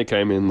 That only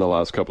came in the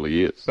last couple of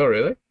years. Oh,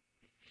 really?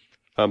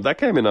 That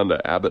came in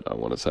under Abbott, I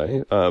want to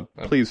say.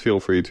 Please feel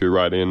free to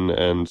write in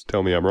and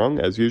tell me I'm wrong,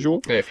 as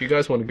usual. Yeah, if you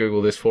guys want to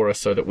Google this for us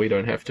so that we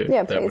don't have to,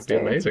 that would be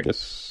amazing.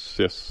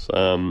 Yes.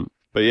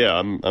 But yeah,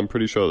 I'm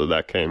pretty sure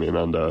that came in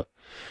under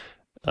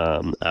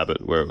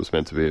Abbott, where it was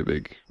meant to be a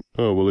big,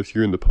 oh, well, if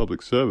you're in the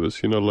public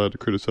service, you're not allowed to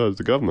criticise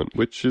the government,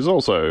 which is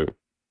also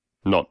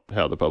not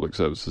how the public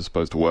service is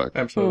supposed to work.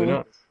 Absolutely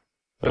not.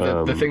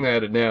 But the thing they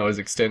added now is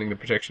extending the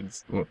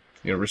protections,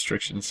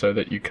 restrictions, so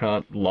that you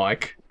can't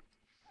like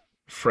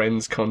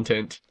friends'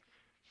 content.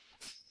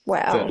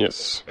 Wow.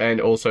 Yes.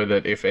 And also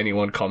that if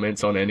anyone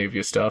comments on any of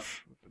your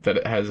stuff that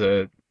it has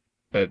a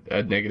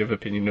negative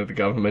opinion of the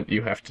government,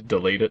 you have to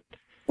delete it.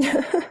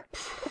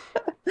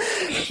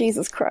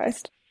 Jesus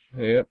Christ.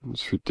 Yep.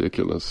 It's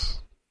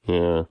ridiculous.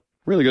 Yeah.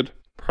 Really good.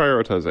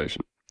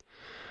 Prioritization.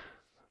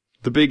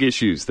 The big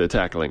issues they're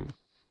tackling,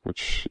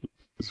 which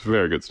is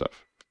very good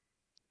stuff.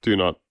 Do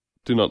not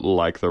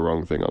like the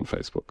wrong thing on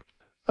Facebook.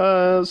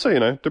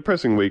 So,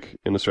 depressing week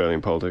in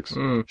Australian politics.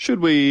 Should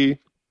we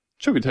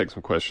take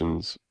some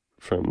questions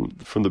from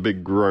the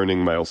big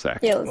groaning mail sack?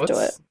 Yeah, let's do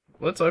it.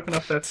 Let's open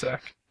up that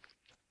sack.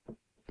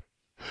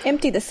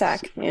 Empty the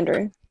sack,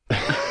 Andrew.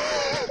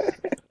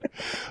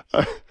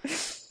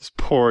 Just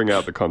pouring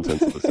out the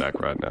contents of the sack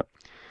right now.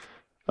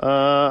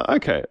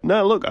 Okay.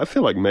 Now, look, I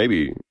feel like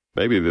maybe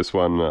this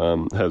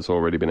one has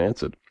already been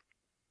answered.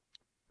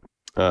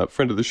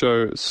 Friend of the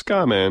show,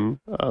 Scarman,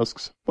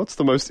 asks, what's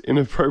the most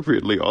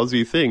inappropriately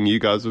Aussie thing you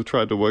guys have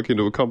tried to work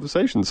into a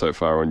conversation so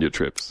far on your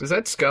trips? Is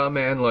that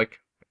Scarman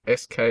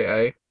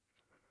SKA?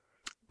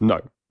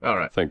 No. All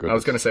right. Thank goodness. I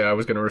was going to say I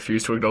was going to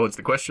refuse to acknowledge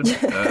the question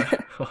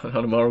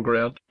on a moral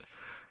ground.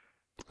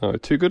 Oh,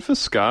 too good for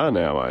Scar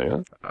now, are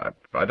you?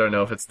 I don't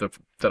know if it's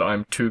that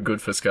I'm too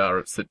good for Scar.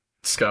 It's that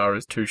Scar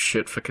is too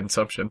shit for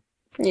consumption.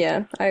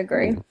 Yeah, I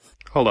agree.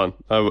 Hold on.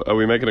 Are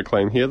we making a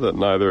claim here that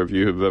neither of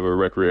you have ever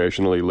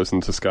recreationally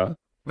listened to Scar?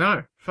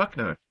 No. Fuck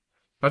no.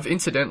 I've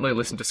incidentally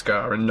listened to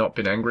Scar and not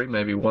been angry,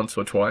 maybe once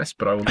or twice,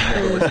 but I will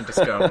never listen to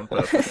Scar on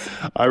purpose.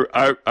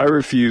 I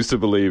refuse to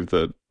believe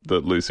that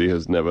Lucy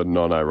has never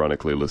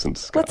non-ironically listened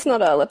to Scar.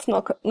 Let's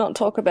not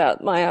talk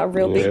about my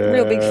real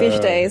big fish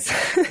days.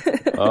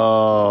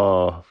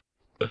 Oh,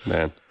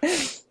 Man.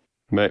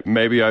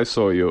 Maybe I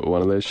saw you at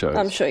one of their shows.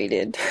 I'm sure you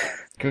did.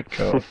 Good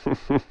call.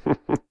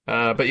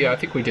 But yeah, I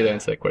think we did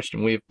answer that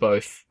question. We've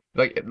both,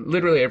 like,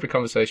 literally every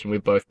conversation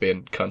we've both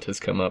been, cunt has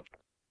come up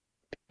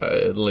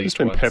at least Just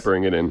been once.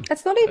 peppering it in.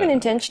 It's not even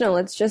intentional.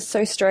 It's just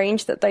so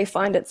strange that they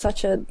find it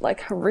such a,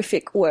 like,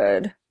 horrific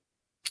word.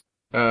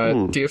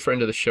 Dear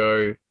friend of the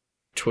show,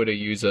 Twitter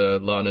user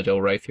Lana Del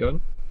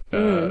Raytheon,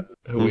 who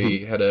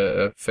we had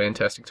a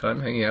fantastic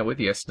time hanging out with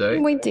yesterday.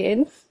 We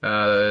did.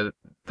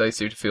 They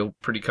seem to feel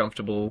pretty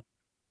comfortable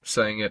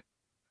saying it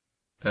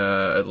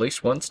at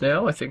least once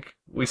now. I think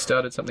we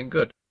started something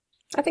good.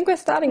 I think we're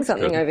starting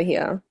something over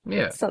here.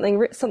 Yeah. Something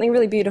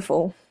really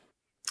beautiful.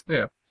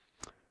 Yeah.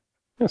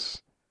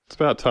 Yes. It's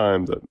about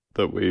time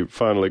that we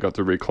finally got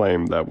to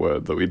reclaim that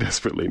word that we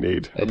desperately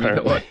need, And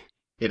apparently. you know what?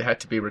 It had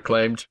to be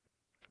reclaimed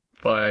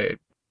by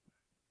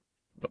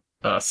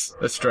us,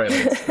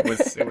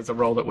 Australians. It was a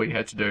role that we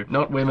had to do,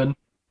 not women.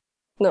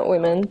 Not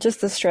women,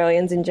 just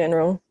Australians in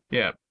general.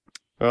 Yeah.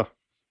 Oh.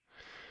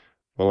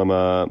 Well,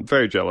 I'm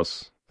very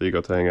jealous that you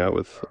got to hang out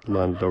with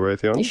Lana Del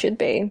Raytheon. You should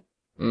be.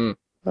 Mm.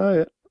 Oh,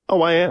 yeah.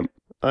 Oh, I am.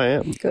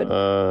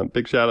 Good.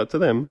 Big shout out to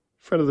them.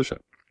 Friend of the show.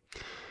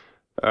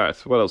 All right,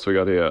 what else we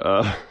got here?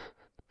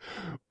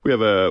 We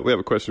have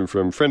a question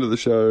from friend of the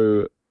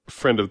show,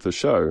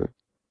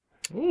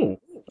 Ooh.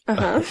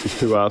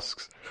 who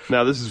asks.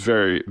 Now, this is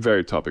very,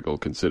 very topical,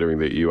 considering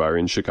that you are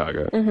in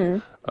Chicago,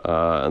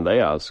 and they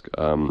ask,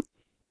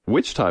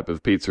 which type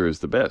of pizza is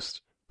the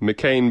best?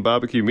 McCain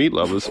barbecue meat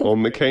lovers or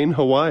McCain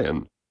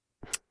Hawaiian?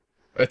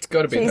 It's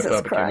got to be the Jesus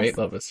barbecue Christ. meat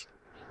lovers.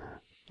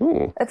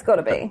 Ooh, It's got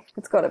to be.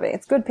 It's got to be.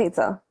 It's good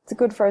pizza. It's a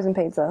good frozen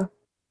pizza.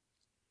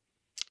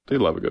 do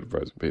love a good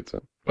frozen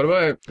pizza. One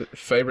of my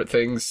favourite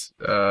things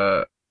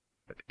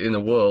in the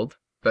world,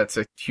 that's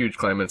a huge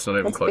claim, and it's not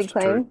even That's a close big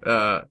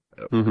to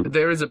true.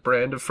 There is a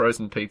brand of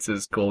frozen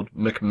pizzas called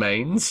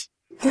McMain's,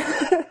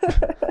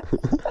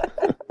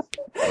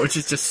 which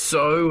is just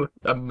so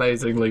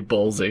amazingly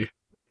ballsy.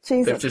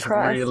 Jesus They've just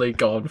Christ. really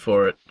gone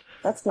for it.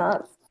 That's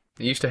nuts.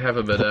 I used to have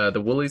them at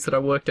the Woolies that I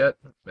worked at,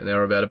 and they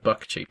were about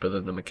 $1 cheaper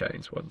than the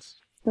McCain's ones.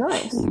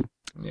 Nice.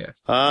 Yeah.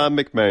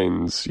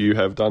 McMain's, you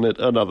have done it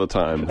another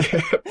time.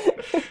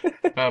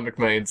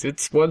 McMain's,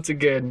 it's once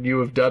again, you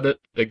have done it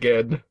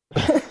again.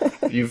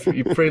 You've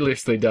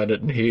previously done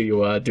it, and here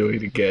you are doing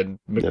it again.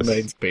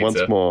 McMain's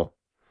Pizza.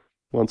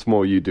 Once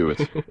more, you do it.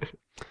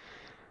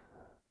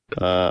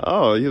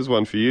 Here's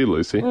one for you,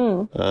 Lucy.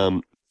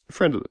 Friend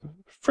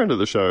of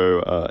the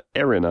show,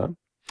 Erina,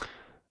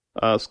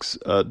 asks,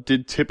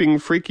 did tipping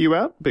freak you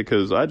out?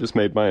 Because I just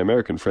made my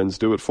American friends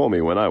do it for me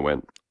when I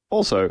went.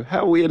 Also,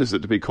 how weird is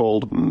it to be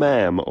called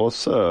ma'am or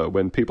sir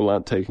when people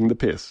aren't taking the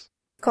piss?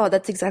 God,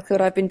 that's exactly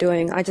what I've been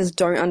doing. I just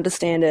don't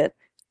understand it.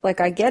 Like,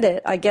 I get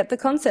it. I get the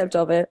concept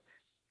of it.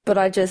 But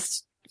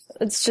it's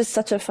just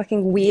such a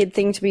fucking weird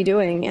thing to be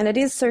doing. And it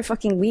is so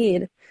fucking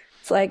weird.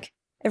 It's like,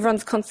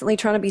 everyone's constantly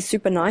trying to be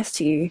super nice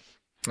to you.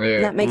 Yeah.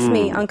 And that makes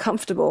me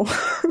uncomfortable.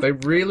 They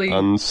really,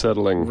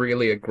 unsettling,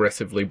 really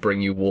aggressively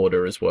bring you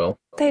water as well.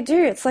 They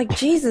do. It's like,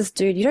 Jesus,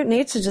 dude, you don't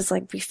need to just,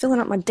 like, be filling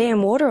up my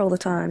damn water all the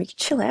time. You can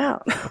chill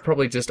out.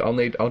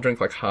 I'll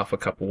drink like half a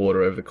cup of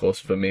water over the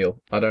course of a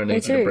meal. I don't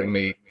need you to bring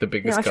me the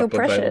biggest I feel cup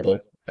pressured. available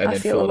and I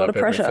then feel a fill it lot up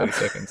of every pressure.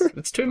 30 seconds.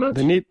 It's too much.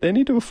 They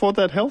need to afford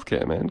that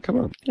healthcare, man. Come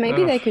on.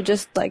 Maybe they could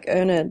just, like,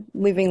 earn a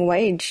living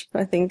wage,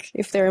 I think,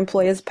 if their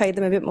employers paid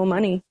them a bit more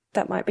money.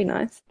 That might be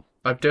nice.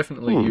 I've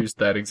definitely used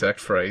that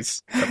exact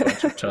phrase a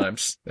bunch of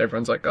times.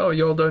 Everyone's like, "Oh,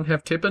 y'all don't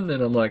have tipping," and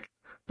I'm like,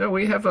 "No,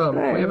 we have a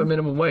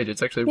minimum wage.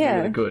 It's actually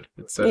really good.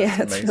 It's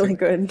amazing. Really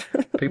good.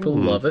 People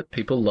love it.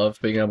 People love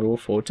being able to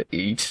afford to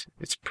eat.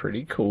 It's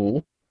pretty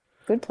cool.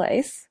 Good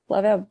place.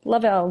 Love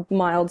our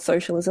mild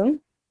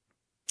socialism.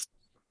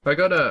 I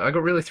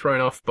got really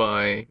thrown off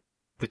by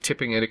the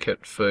tipping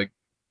etiquette for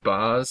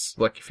bars.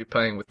 Like if you're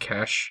paying with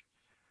cash,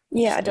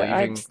 Yeah,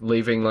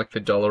 leaving like the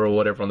dollar or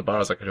whatever on the bar. I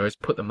was like, I always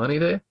put the money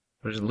there.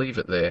 Or just leave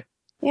it there.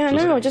 Yeah, I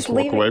know. Just walk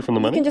leave away it. from the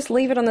money? You can just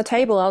leave it on the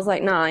table. I was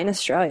like, nah. In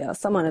Australia,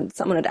 someone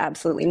would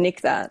absolutely nick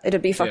that.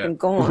 It'd be fucking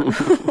gone.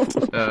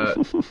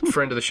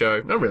 Friend of the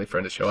show, not really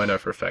friend of the show. I know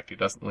for a fact he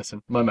doesn't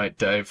listen. My mate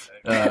Dave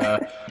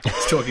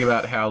was talking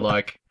about how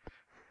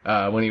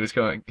when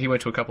he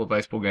went to a couple of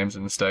baseball games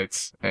in the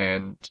States,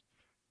 and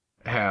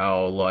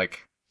how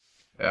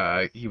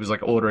he was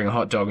like ordering a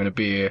hot dog and a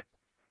beer,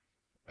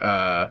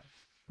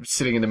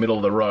 sitting in the middle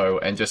of the row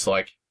and just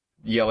like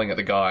yelling at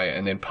the guy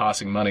and then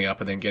passing money up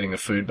and then getting the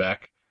food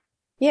back.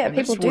 Yeah, and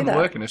people this do wouldn't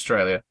that. work in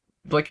Australia.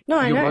 Like No,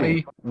 I your know.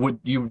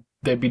 money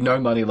there'd be no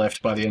money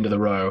left by the end of the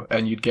row,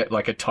 and you'd get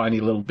like a tiny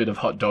little bit of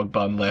hot dog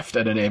bun left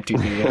and an empty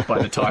beer by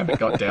the time it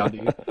got down to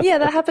you. Yeah,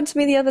 that happened to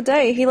me the other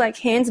day. He like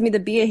hands me the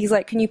beer. He's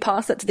like, "Can you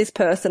pass it to this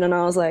person?" And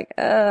I was like,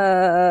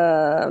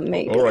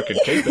 maybe. Or I could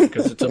keep it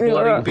because it's a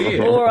bloody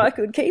beer. Or I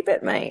could keep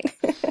it, mate.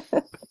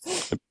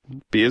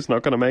 Beer's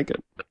not going to make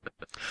it.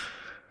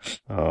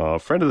 Oh,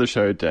 friend of the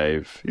show,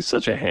 Dave. He's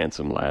such a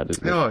handsome lad,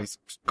 isn't he? Oh, he's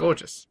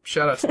gorgeous.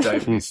 Shout out to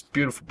Dave and his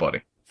beautiful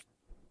body.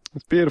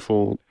 It's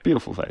beautiful,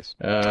 beautiful face.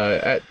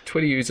 At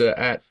Twitter user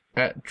at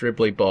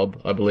Dribbly Bob,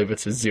 I believe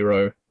it's a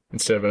 0,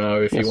 instead of an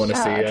O if you want to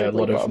see a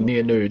lot of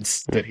near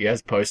nudes that he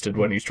has posted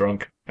when he's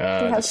drunk.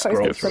 Just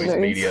scroll through his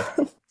media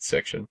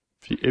section.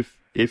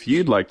 If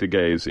you'd like to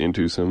gaze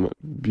into some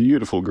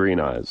beautiful green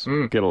eyes,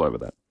 get all over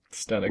that.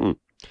 Stunning.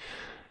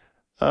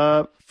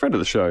 Friend of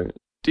the show,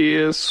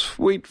 dear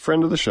sweet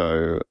friend of the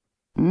show,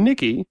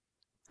 Nikki.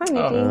 Hi,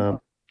 Nikki.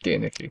 Dear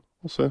Nikki.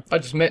 Also, I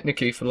just met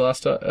Nikki for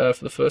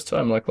the first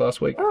time, like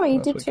last week. Oh, you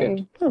last did weekend.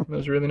 too. Oh, that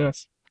was really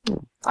nice.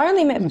 I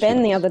only met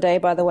Ben the other day,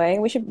 by the way.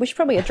 We should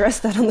probably address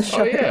that on the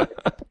show. Oh yeah,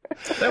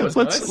 that was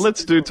nice.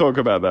 Let's talk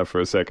about that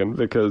for a second,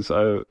 because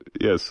I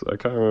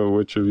can't remember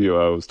which of you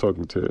I was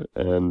talking to,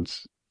 and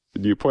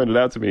you pointed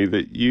out to me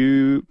that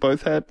you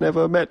both had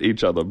never met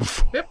each other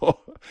before,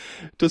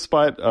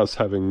 despite us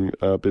having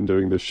been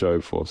doing this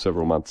show for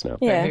several months now.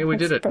 Yeah, and here we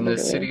did it in the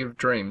City of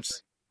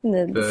Dreams.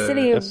 In the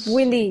city of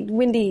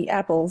windy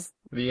apples.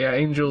 The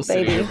angel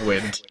city of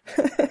wind.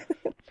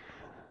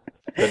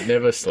 That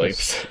never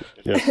sleeps.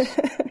 Yes.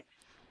 I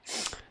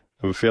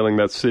have a feeling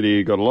that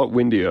city got a lot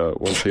windier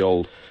once the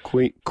old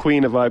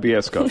queen of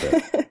IBS got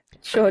there.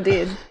 Sure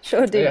did,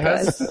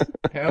 guys.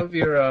 How's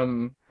your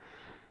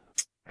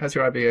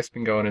IBS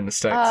been going in the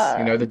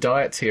States? The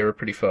diets here are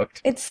pretty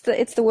fucked. It's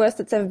the worst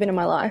it's ever been in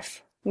my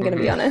life. I'm going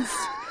to be honest.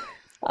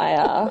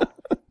 I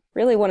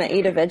really want to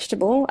eat a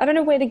vegetable. I don't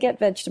know where to get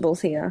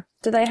vegetables here.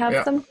 Do they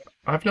have them?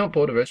 I've not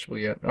bought a vegetable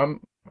yet. I'm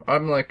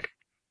like,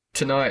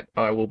 tonight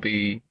I will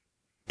be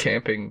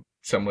camping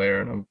somewhere,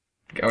 and I'm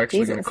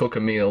actually going to cook a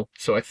meal.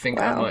 So I think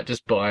I might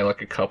just buy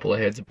like a couple of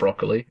heads of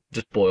broccoli,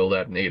 just boil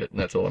that and eat it, and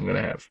that's all I'm going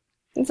to have.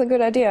 It's a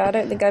good idea. I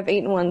don't think I've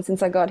eaten one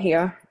since I got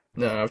here.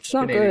 No, I've just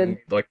been eating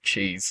like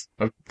cheese.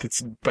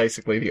 It's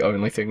basically the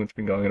only thing that's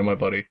been going into my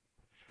body.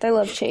 They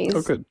love cheese.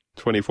 Oh, good.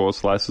 24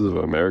 slices of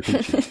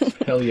American cheese.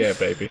 Hell yeah,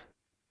 baby.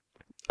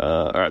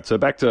 All right, so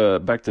back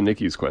to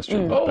Nikki's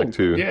question. Back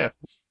to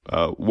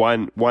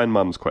Wine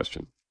Mum's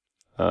question.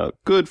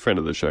 Good friend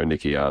of the show,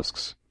 Nikki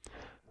asks,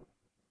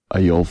 are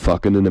you all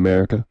fucking in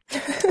America?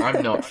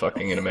 I'm not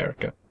fucking in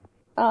America.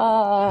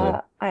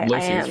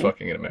 Lucy is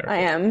fucking in America. I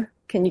am.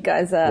 Can you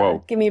guys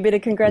give me a bit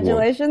of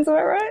congratulations? Am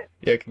I right?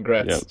 Yeah,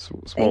 congrats. Yeah,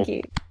 Thank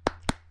you.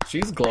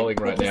 She's glowing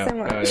right now. So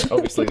much.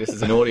 Obviously, this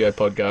is an audio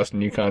podcast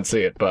and you can't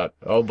see it, but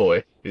oh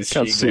boy, is she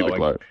glowing. Can't see the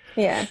glow.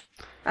 Yeah.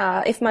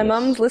 If my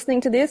mum's listening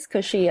to this,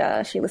 because she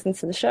listens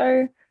to the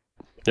show.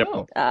 Yep.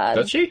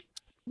 Does she?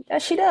 Yeah,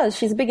 she does.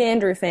 She's a big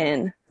Andrew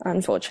fan,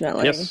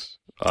 unfortunately. Yes.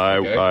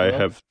 I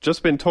have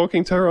just been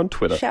talking to her on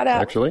Twitter. Shout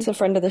out actually. to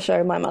friend of the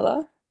show, my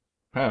mother.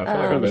 Oh,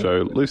 friend of the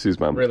show, Lucy's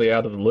mum. Really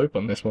out of the loop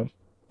on this one.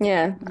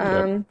 Yeah.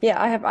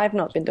 I've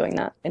not been doing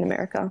that in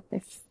America.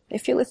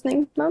 If you're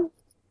listening, Mum.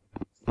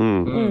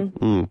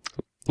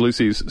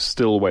 Lucy's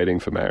still waiting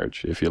for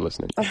marriage, if you're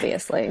listening.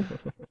 Obviously.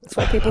 That's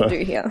what people do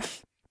here.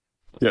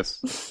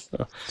 Yes.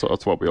 So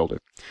that's what we all do.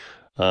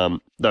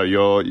 No,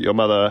 your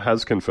mother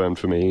has confirmed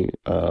for me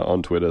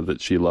on Twitter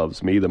that she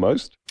loves me the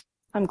most.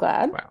 I'm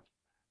glad. Wow.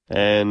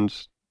 And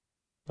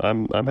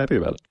I'm happy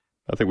about it.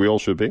 I think we all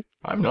should be.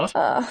 I'm not.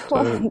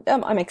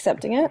 I'm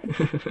accepting it.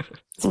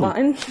 It's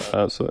fine.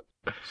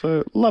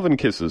 So love and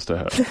kisses to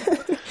her.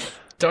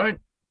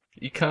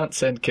 You can't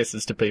send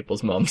kisses to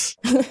people's mums.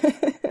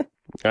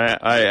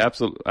 I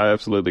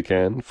absolutely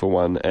can, for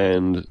one,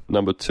 and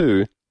number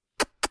two.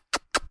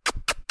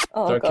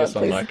 Don't kiss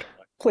on mic.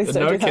 Please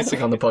don't do that. No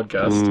kissing on the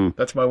podcast.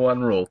 That's my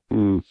one rule.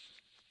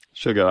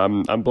 Sugar,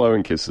 I'm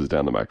blowing kisses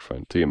down the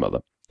microphone to your mother,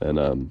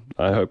 and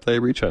I hope they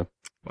reach her.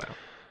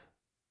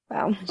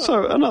 Wow.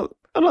 So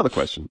another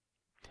question.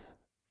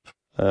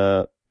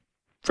 Friend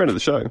of the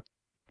show,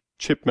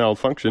 Chip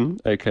Malfunction,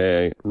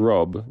 aka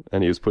Rob,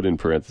 and he has put in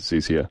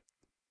parentheses here,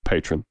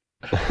 patron.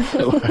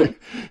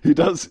 He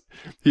does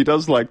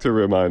like to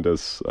remind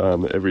us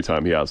every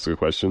time he asks a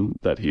question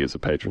that he is a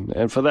patron,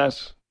 and for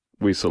that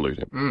we salute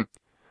him.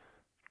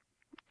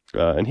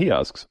 And he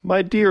asks,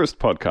 "My dearest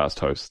podcast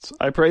hosts,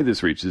 I pray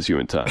this reaches you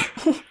in time.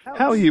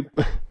 How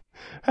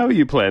are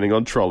you planning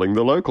on trolling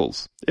the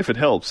locals? If it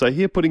helps, I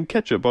hear putting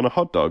ketchup on a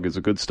hot dog is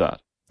a good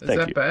start. Thank you."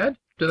 Is that bad?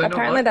 Do they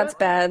apparently not like that's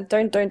bad.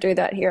 Don't do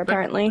that here,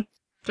 apparently.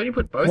 Don't you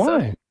put both?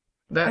 Why?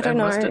 I don't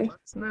know. Mustard?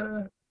 Isn't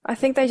that I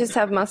think they just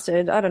have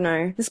mustard. I don't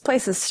know. This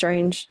place is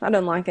strange. I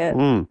don't like it.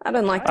 I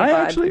don't like the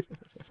vibe.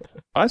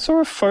 I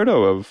saw a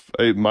photo of,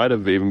 it might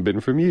have even been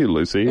from you,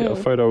 Lucy, a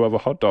photo of a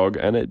hot dog,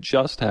 and it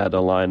just had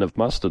a line of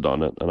mustard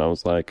on it, and I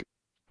was like,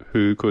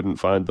 who couldn't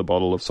find the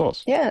bottle of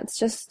sauce? Yeah, it's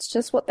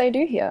just what they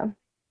do here.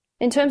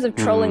 In terms of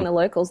trolling the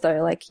locals,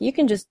 though, like, you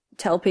can just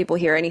tell people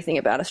here anything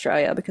about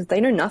Australia because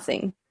they know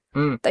nothing.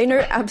 They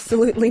know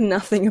absolutely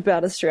nothing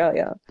about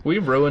Australia. We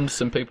ruined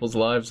some people's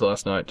lives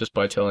last night just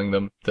by telling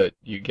them that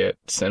you get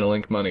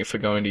Centrelink money for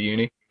going to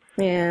uni.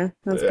 Yeah,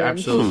 that's good.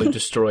 Absolutely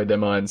destroyed their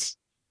minds.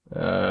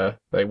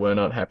 They were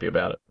not happy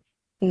about it.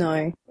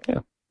 No. Yeah.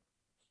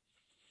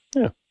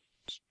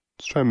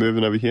 Let's try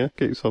moving over here.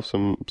 Get yourself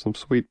some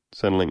sweet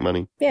Centrelink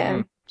money.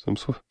 Yeah. Some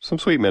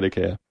sweet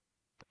Medicare.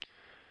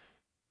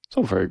 It's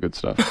all very good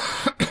stuff.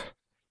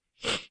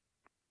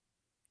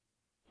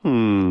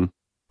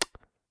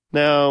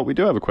 Now, we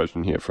do have a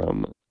question here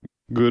from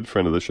good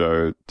friend of the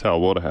show, Tal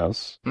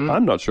Waterhouse,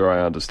 I'm not sure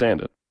I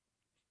understand it.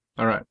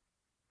 All right.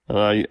 And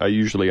I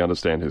usually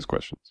understand his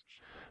questions.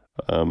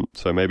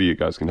 So maybe you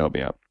guys can help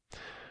me out.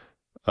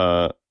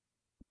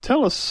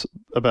 Tell us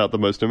about the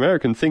most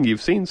American thing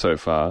you've seen so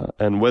far,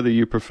 and whether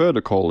you prefer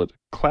to call it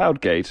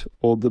Cloudgate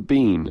or the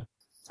Bean.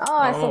 Oh,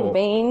 I saw the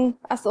bean.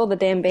 I saw the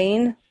damn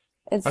bean.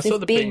 It's I this saw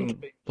the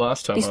big... bean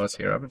last time I was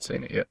here. I haven't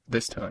seen it yet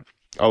this time.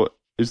 Oh,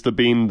 is the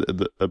Bean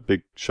a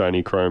big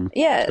shiny chrome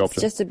Yeah, sculpture?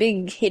 it's just a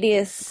big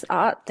hideous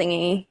art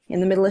thingy in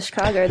the middle of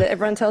Chicago that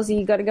everyone tells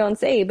you got to go and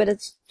see, but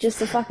it's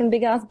just a fucking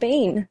big ass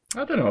bean.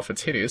 I don't know if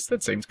it's hideous.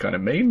 That seems kind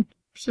of mean.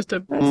 It's just a...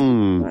 That's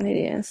not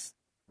hideous.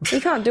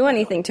 You can't do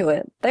anything to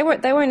it. They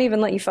won't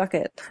even let you fuck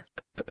it.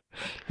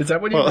 Is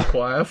that what you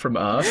require from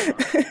art?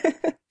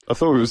 I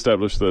thought we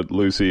established that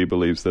Lucy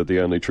believes that the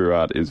only true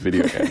art is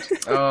video games.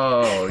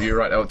 Oh, you're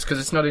right. Oh, it's because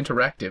it's not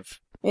interactive.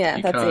 Yeah,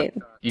 that's it.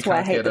 That's why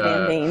I hate the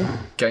damn bean.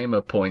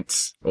 Gamer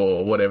points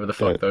or whatever the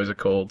fuck those are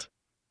called.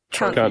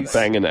 Can't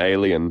bang an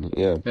alien.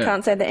 Yeah.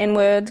 Can't say the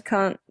N-word.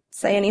 Can't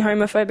say any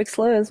homophobic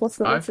slurs. What's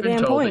the damn point? I've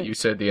been told that you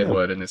said the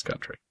N-word in this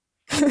country.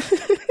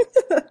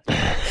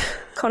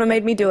 Connor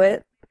made me do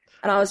it,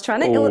 and I was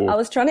trying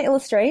to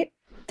illustrate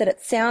that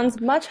it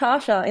sounds much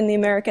harsher in the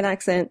American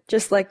accent,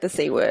 just like the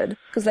C word,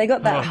 because they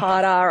got that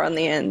hard R on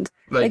the end.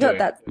 They got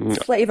that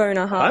slave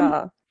owner hard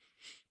R.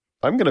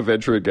 I'm going to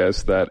venture a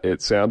guess that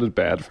it sounded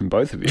bad from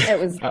both of you. It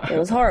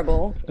was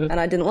horrible, and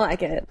I didn't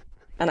like it.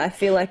 And I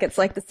feel like it's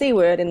like the C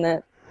word in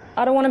that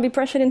I don't want to be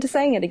pressured into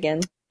saying it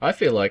again. I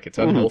feel like it's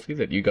unhealthy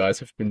that you guys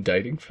have been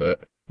dating for,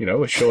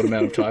 a short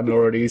amount of time and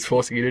already he's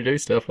forcing you to do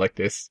stuff like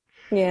this.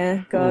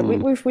 Yeah, God,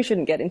 we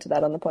shouldn't get into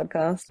that on the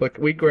podcast. Look,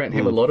 we grant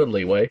him a lot of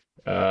leeway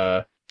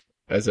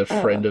as a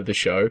friend of the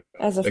show,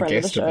 as a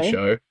guest of the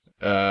show.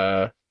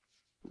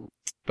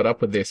 But up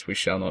with this, we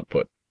shall not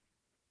put.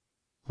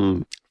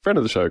 Friend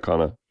of the show,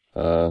 Connor.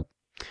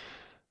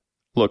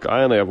 Look,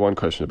 I only have one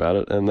question about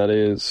it, and that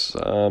is,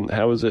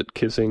 how is it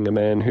kissing a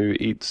man who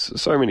eats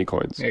so many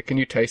coins? Yeah, can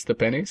you taste the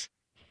pennies?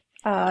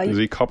 Is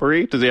he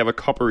coppery? Does he have a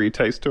coppery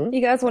taste to it?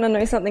 You guys want to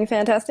know something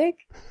fantastic?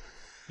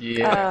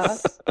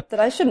 Yes. That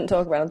I shouldn't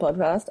talk about on the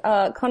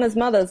podcast. Connor's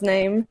mother's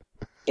name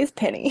is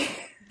Penny.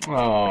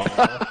 Oh.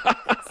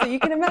 So you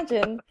can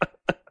imagine,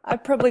 I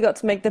probably got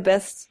to make the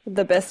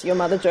best your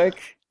mother joke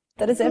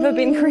that has ever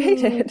been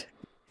created.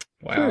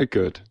 Wow. Very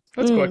good.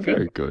 That's quite good.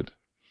 Very good.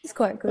 It's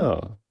quite good.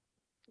 Oh,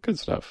 good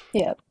stuff.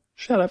 Yeah.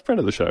 Shout out, friend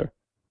of the show,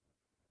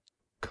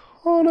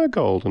 Connor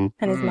Golden.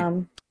 And his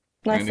mum.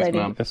 Nice And his lady.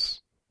 mum.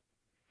 Yes.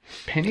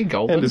 Penny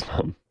Golden? And his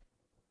mum.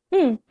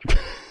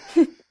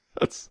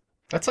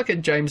 That's like a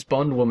James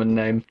Bond woman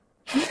name.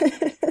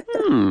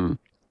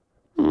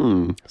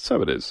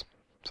 So it is.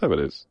 So it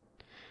is.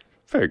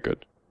 Very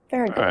good.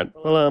 Very good. All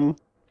right.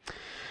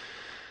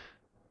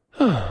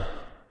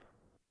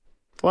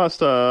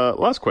 Well,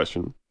 last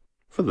question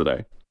for the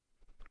day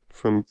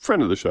from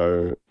friend of the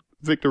show,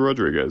 Victor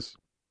Rodriguez.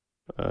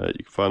 You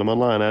can find him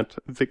online at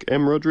Vic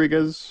M.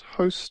 Rodriguez,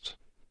 host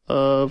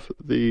of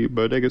the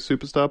Bodega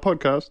Superstar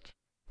podcast.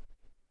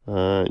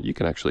 You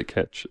can actually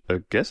catch a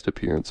guest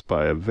appearance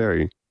by a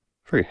very,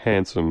 very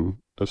handsome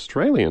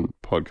Australian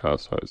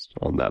podcast host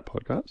on that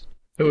podcast.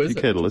 Who is if you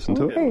it? care to listen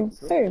to it. Who?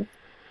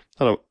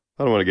 I don't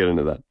want to get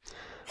into that.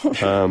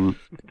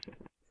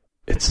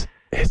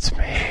 It's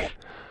me.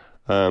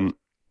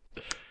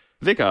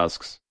 Vic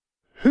asks,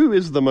 who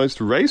is the most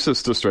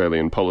racist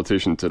Australian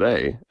politician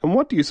today, and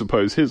what do you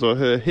suppose his or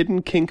her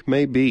hidden kink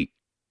may be?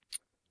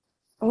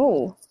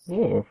 Oh.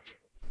 Oh.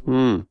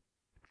 See,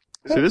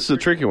 this is a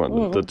tricky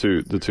one, the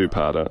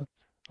two-parter.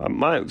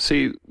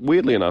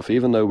 Weirdly enough,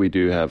 even though we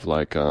do have,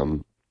 like,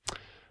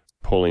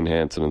 Pauline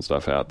Hanson and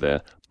stuff out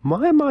there,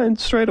 my mind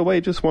straight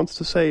away just wants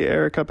to say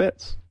Erica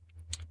Betts.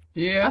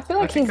 Yeah, I feel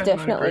like he's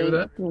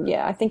definitely...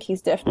 Yeah, I think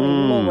he's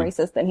definitely more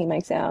racist than he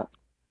makes out.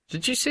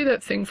 Did you see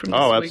that thing from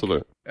this week?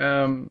 Absolutely.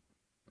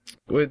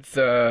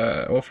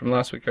 From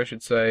last week, I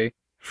should say,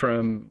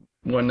 from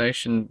One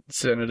Nation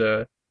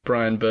Senator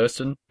Brian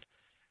Burston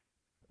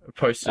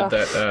posted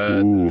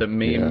the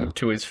meme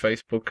to his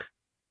Facebook,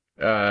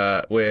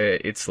 where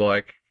it's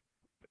like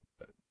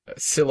a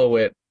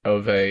silhouette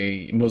of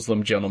a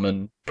Muslim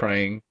gentleman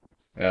praying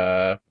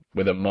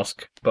with a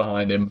mosque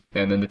behind him,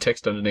 and then the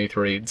text underneath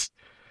reads,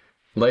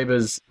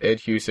 Labour's Ed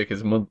Husick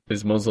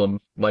is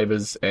Muslim,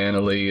 Labour's Anne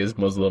Ali is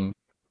Muslim,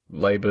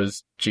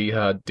 Labour's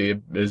Jihad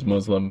Dib is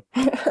Muslim,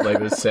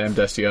 Labour's Sam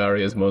Dastyari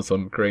is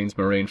Muslim, Green's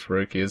Marine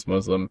Faruqi is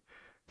Muslim.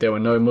 There were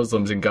no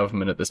Muslims in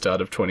government at the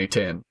start of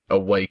 2010.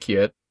 Awake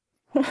yet?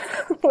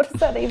 What does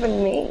that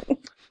even mean?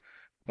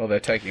 Well, they're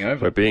taking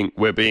over.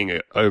 We're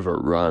being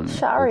overrun.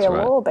 Sharia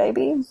law,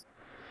 baby.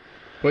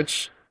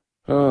 Which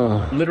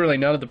literally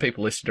none of the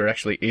people listed are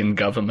actually in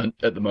government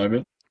at the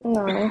moment.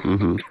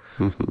 No.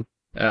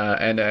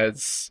 And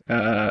as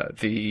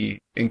the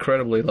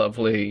incredibly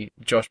lovely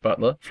Josh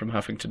Butler from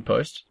Huffington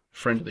Post,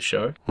 friend of the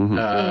show,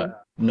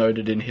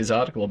 noted in his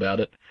article about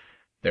it,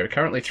 There are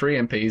currently 3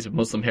 MPs of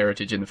Muslim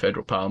heritage in the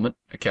federal parliament,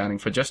 accounting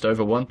for just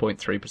over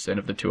 1.3%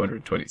 of the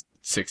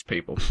 226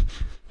 people.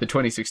 The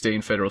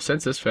 2016 federal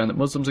census found that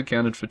Muslims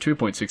accounted for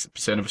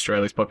 2.6% of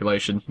Australia's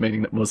population,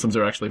 meaning that Muslims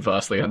are actually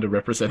vastly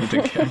underrepresented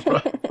in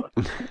Canberra.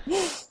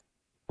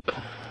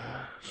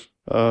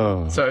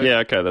 Oh, so, yeah,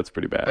 okay, that's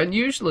pretty bad. And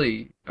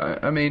usually,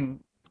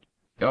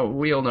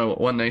 we all know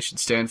what One Nation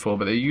stand for,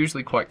 but they're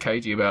usually quite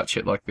cagey about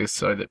shit like this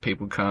so that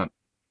people can't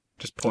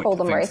just point to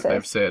things that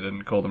they've said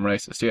and call them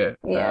racist, yeah.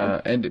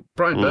 And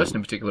Brian Burston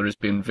in particular has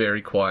been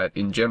very quiet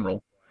in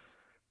general.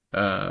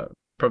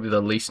 Probably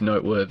the least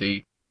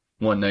noteworthy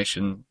One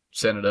Nation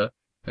senator.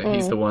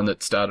 He's the one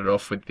that started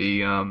off with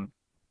the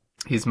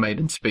his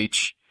maiden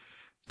speech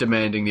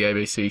demanding the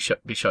ABC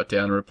be shut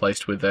down and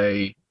replaced with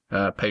a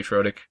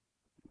patriotic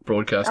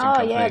broadcasting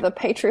company. Oh, yeah, the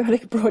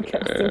Patriotic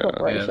Broadcasting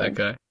Corporation. Yeah, that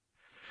guy.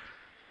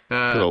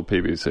 Good old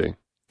PBC.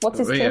 What's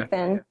his kink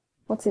then?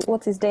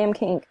 What's his damn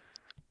kink?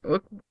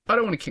 Look, I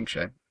don't want to kink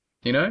shame,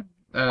 you know?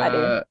 I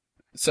do.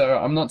 So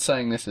I'm not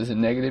saying this is a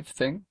negative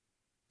thing,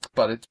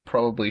 but it's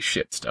probably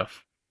shit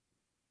stuff.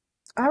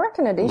 I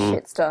reckon it is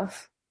shit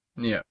stuff.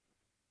 Yeah.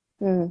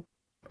 Mm.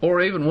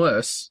 Or even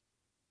worse,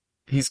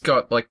 he's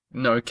got, like,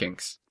 no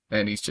kinks,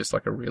 and he's just,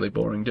 like, a really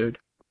boring dude,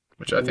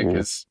 which I think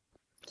is...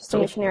 Just a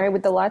missionary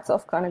with the lights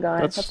off kind of guy.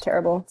 That's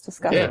terrible. It's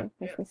disgusting. Yeah.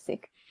 Makes me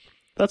sick.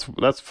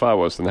 That's far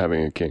worse than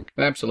having a kink.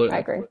 Absolutely. I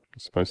agree.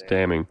 It's the most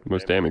damning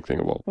thing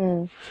of all.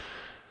 Mm.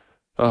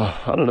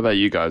 Oh, I don't know about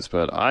you guys,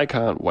 but I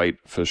can't wait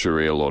for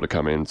Sharia law to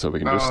come in so we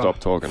can just stop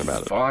talking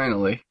about it.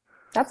 Finally.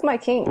 That's my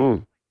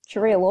kink.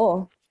 Sharia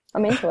law.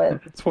 I'm into it.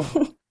 It's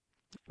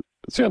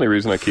the only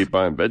reason I keep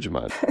buying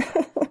Vegemite.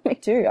 Me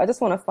too. I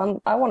want to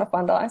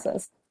fund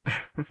ISIS.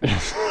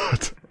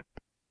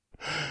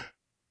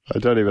 I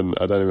don't even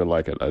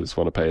like it. I just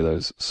want to pay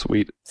those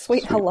sweet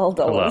halal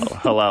dollars.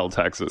 Halal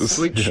taxes.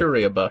 Sweet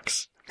Sharia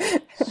bucks.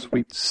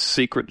 Sweet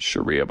secret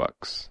Sharia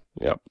bucks.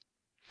 Yep.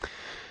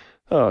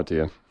 Oh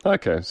dear.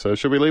 Okay, so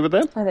should we leave it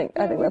there? I think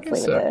let's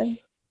leave it there.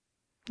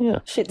 Yeah.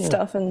 Shit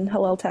stuff and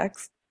halal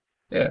tax.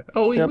 Yeah.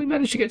 Oh, we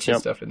managed to get shit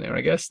stuff in there,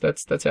 I guess.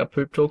 That's our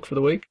poop talk for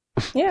the week.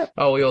 Yeah.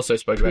 Oh, we also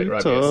spoke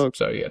about IBS,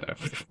 so yeah, no,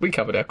 we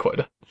covered our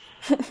quota.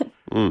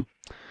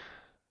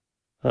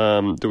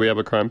 Do we have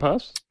a crime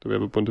pass? Do we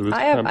have a Bunta Vista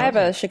crime pass? I have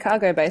a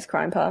Chicago-based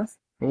crime pass.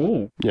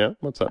 Ooh. Yeah,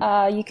 what's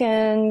that? You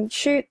can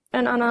shoot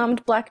an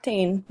unarmed black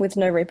teen with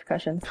no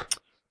repercussions.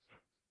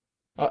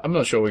 I'm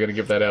not sure we're going to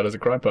give that out as a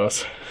crime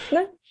pass.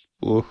 No.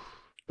 Ooh.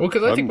 Well,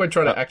 because I think we're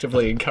trying to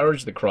actively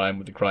encourage the crime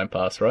with the crime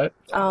pass, right?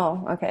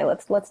 Oh, okay.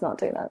 Let's not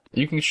do that.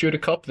 You can shoot a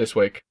cop this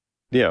week.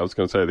 Yeah, I was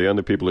going to say the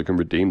only people who can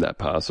redeem that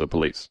pass are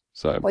police.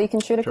 So. Well, you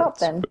can shoot a cop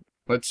then.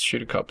 Let's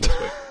shoot a cop this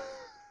week.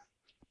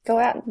 Go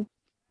out and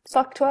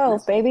fuck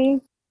 12, baby.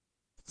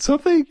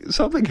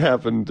 Something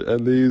happened,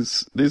 and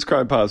these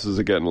crime passes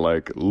are getting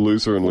like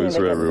looser and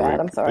looser every week.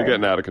 I'm sorry. They're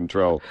getting out of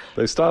control.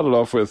 They started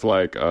off with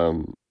like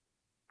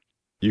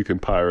you can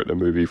pirate a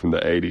movie from the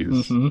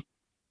 80s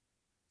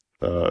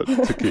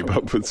to keep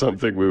up with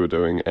something we were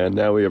doing, and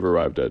now we have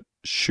arrived at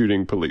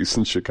shooting police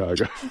in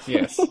Chicago.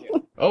 Yes.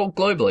 Oh,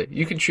 globally,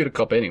 you can shoot a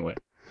cop anywhere.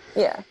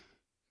 Yeah.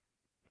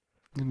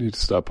 You need to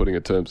start putting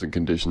a terms and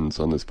conditions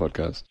on this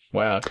podcast.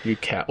 Wow, you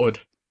coward.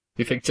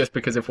 You think just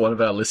because if one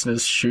of our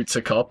listeners shoots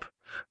a cop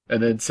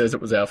and then says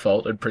it was our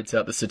fault and prints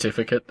out the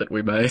certificate that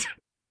we made?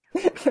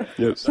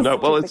 Yes. No,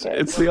 well, it's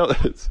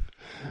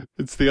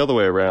the other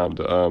way around.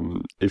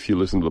 If you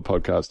listen to the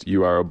podcast,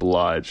 you are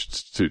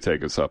obliged to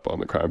take us up on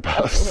the crime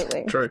pass.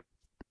 Absolutely. True.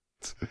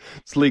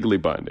 It's legally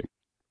binding.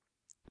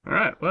 All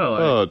right.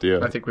 Well,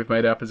 dear. I think we've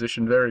made our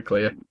position very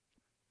clear.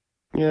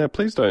 Yeah,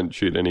 please don't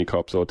shoot any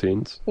cops or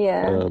teens.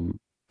 Yeah.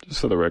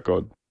 Just for the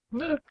record.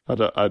 No.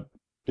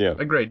 Yeah.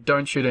 Agreed.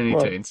 Don't shoot any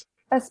teens.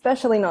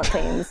 Especially not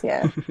teens,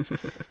 yeah.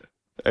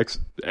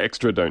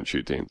 Extra don't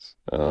shoot teens.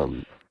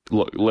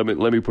 Look, let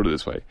me put it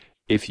this way.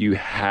 If you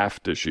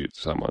have to shoot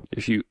someone,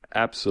 if you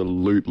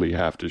absolutely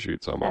have to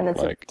shoot someone, and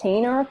it's a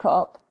teen or a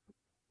cop.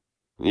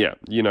 Yeah,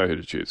 you know who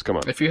to choose. Come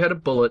on. If you had a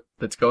bullet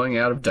that's going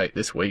out of date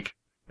this week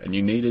and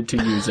you needed to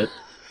use it.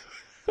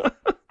 I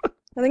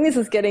think this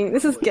is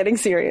getting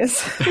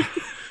serious.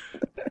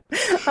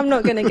 I'm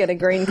not going to get a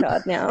green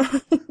card now.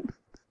 If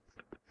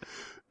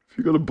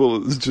you've got a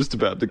bullet that's just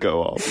about to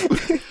go off.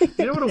 You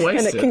don't want to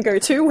waste it. And it can go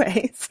two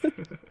ways.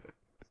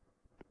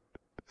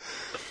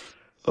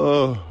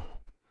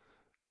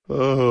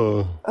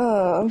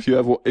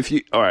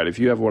 If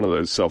you have one of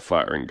those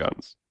self-firing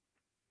guns.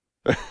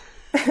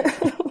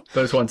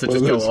 Those ones that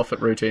just go off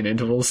at routine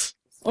intervals.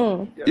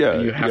 Yeah.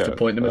 And you have to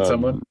point them at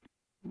someone.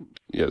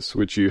 Yes,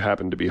 which you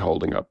happen to be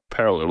holding up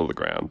parallel to the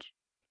ground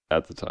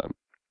at the time.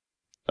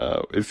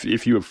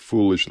 If you have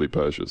foolishly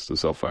purchased a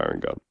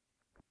self-firing gun,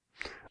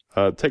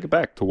 take it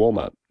back to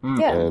Walmart.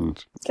 Yeah.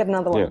 And get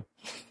another one.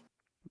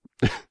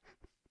 Yeah.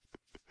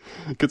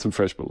 Get some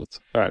fresh bullets.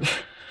 All right.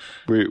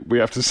 We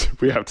have to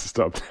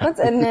stop now. Let's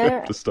end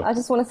there. I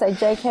just want to say,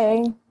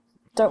 JK,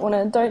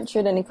 don't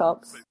shoot any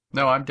cops.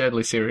 No, I'm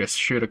deadly serious.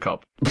 Shoot a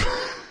cop.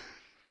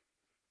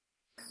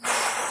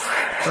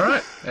 All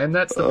right, and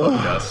that's the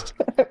podcast.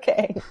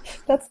 Okay,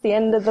 that's the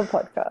end of the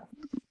podcast.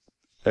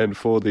 And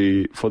for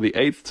the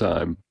 8th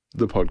time,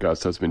 the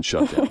podcast has been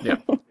shut down. Yeah.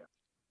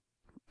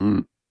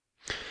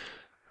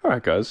 All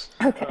right, guys.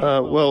 Okay.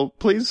 Well,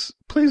 please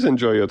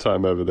enjoy your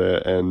time over there,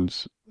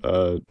 and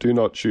do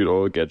not shoot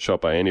or get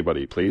shot by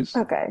anybody, please.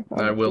 Okay.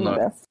 I will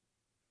not.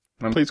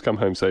 Please come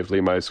home safely,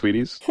 my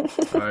sweeties.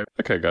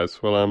 Okay,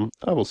 guys. Well,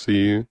 I will see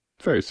you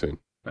very soon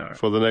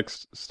for the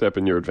next step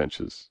in your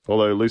adventures.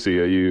 Although, Lucy,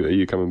 are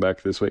you coming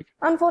back this week?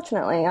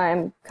 Unfortunately, I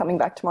am coming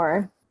back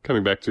tomorrow.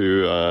 Coming back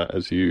to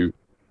as you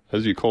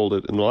called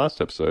it in the last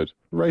episode,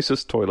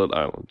 Racist Toilet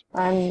Island.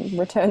 I'm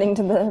returning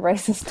to the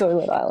racist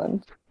toilet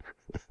island.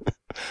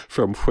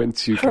 From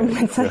whence you came. From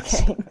whence I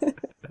came.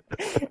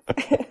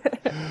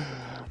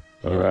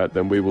 All right,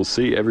 then we will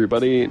see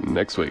everybody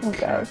next week.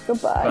 Okay,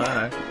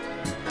 goodbye. Bye.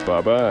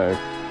 Bye-bye.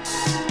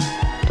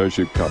 Don't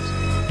shoot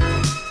cops.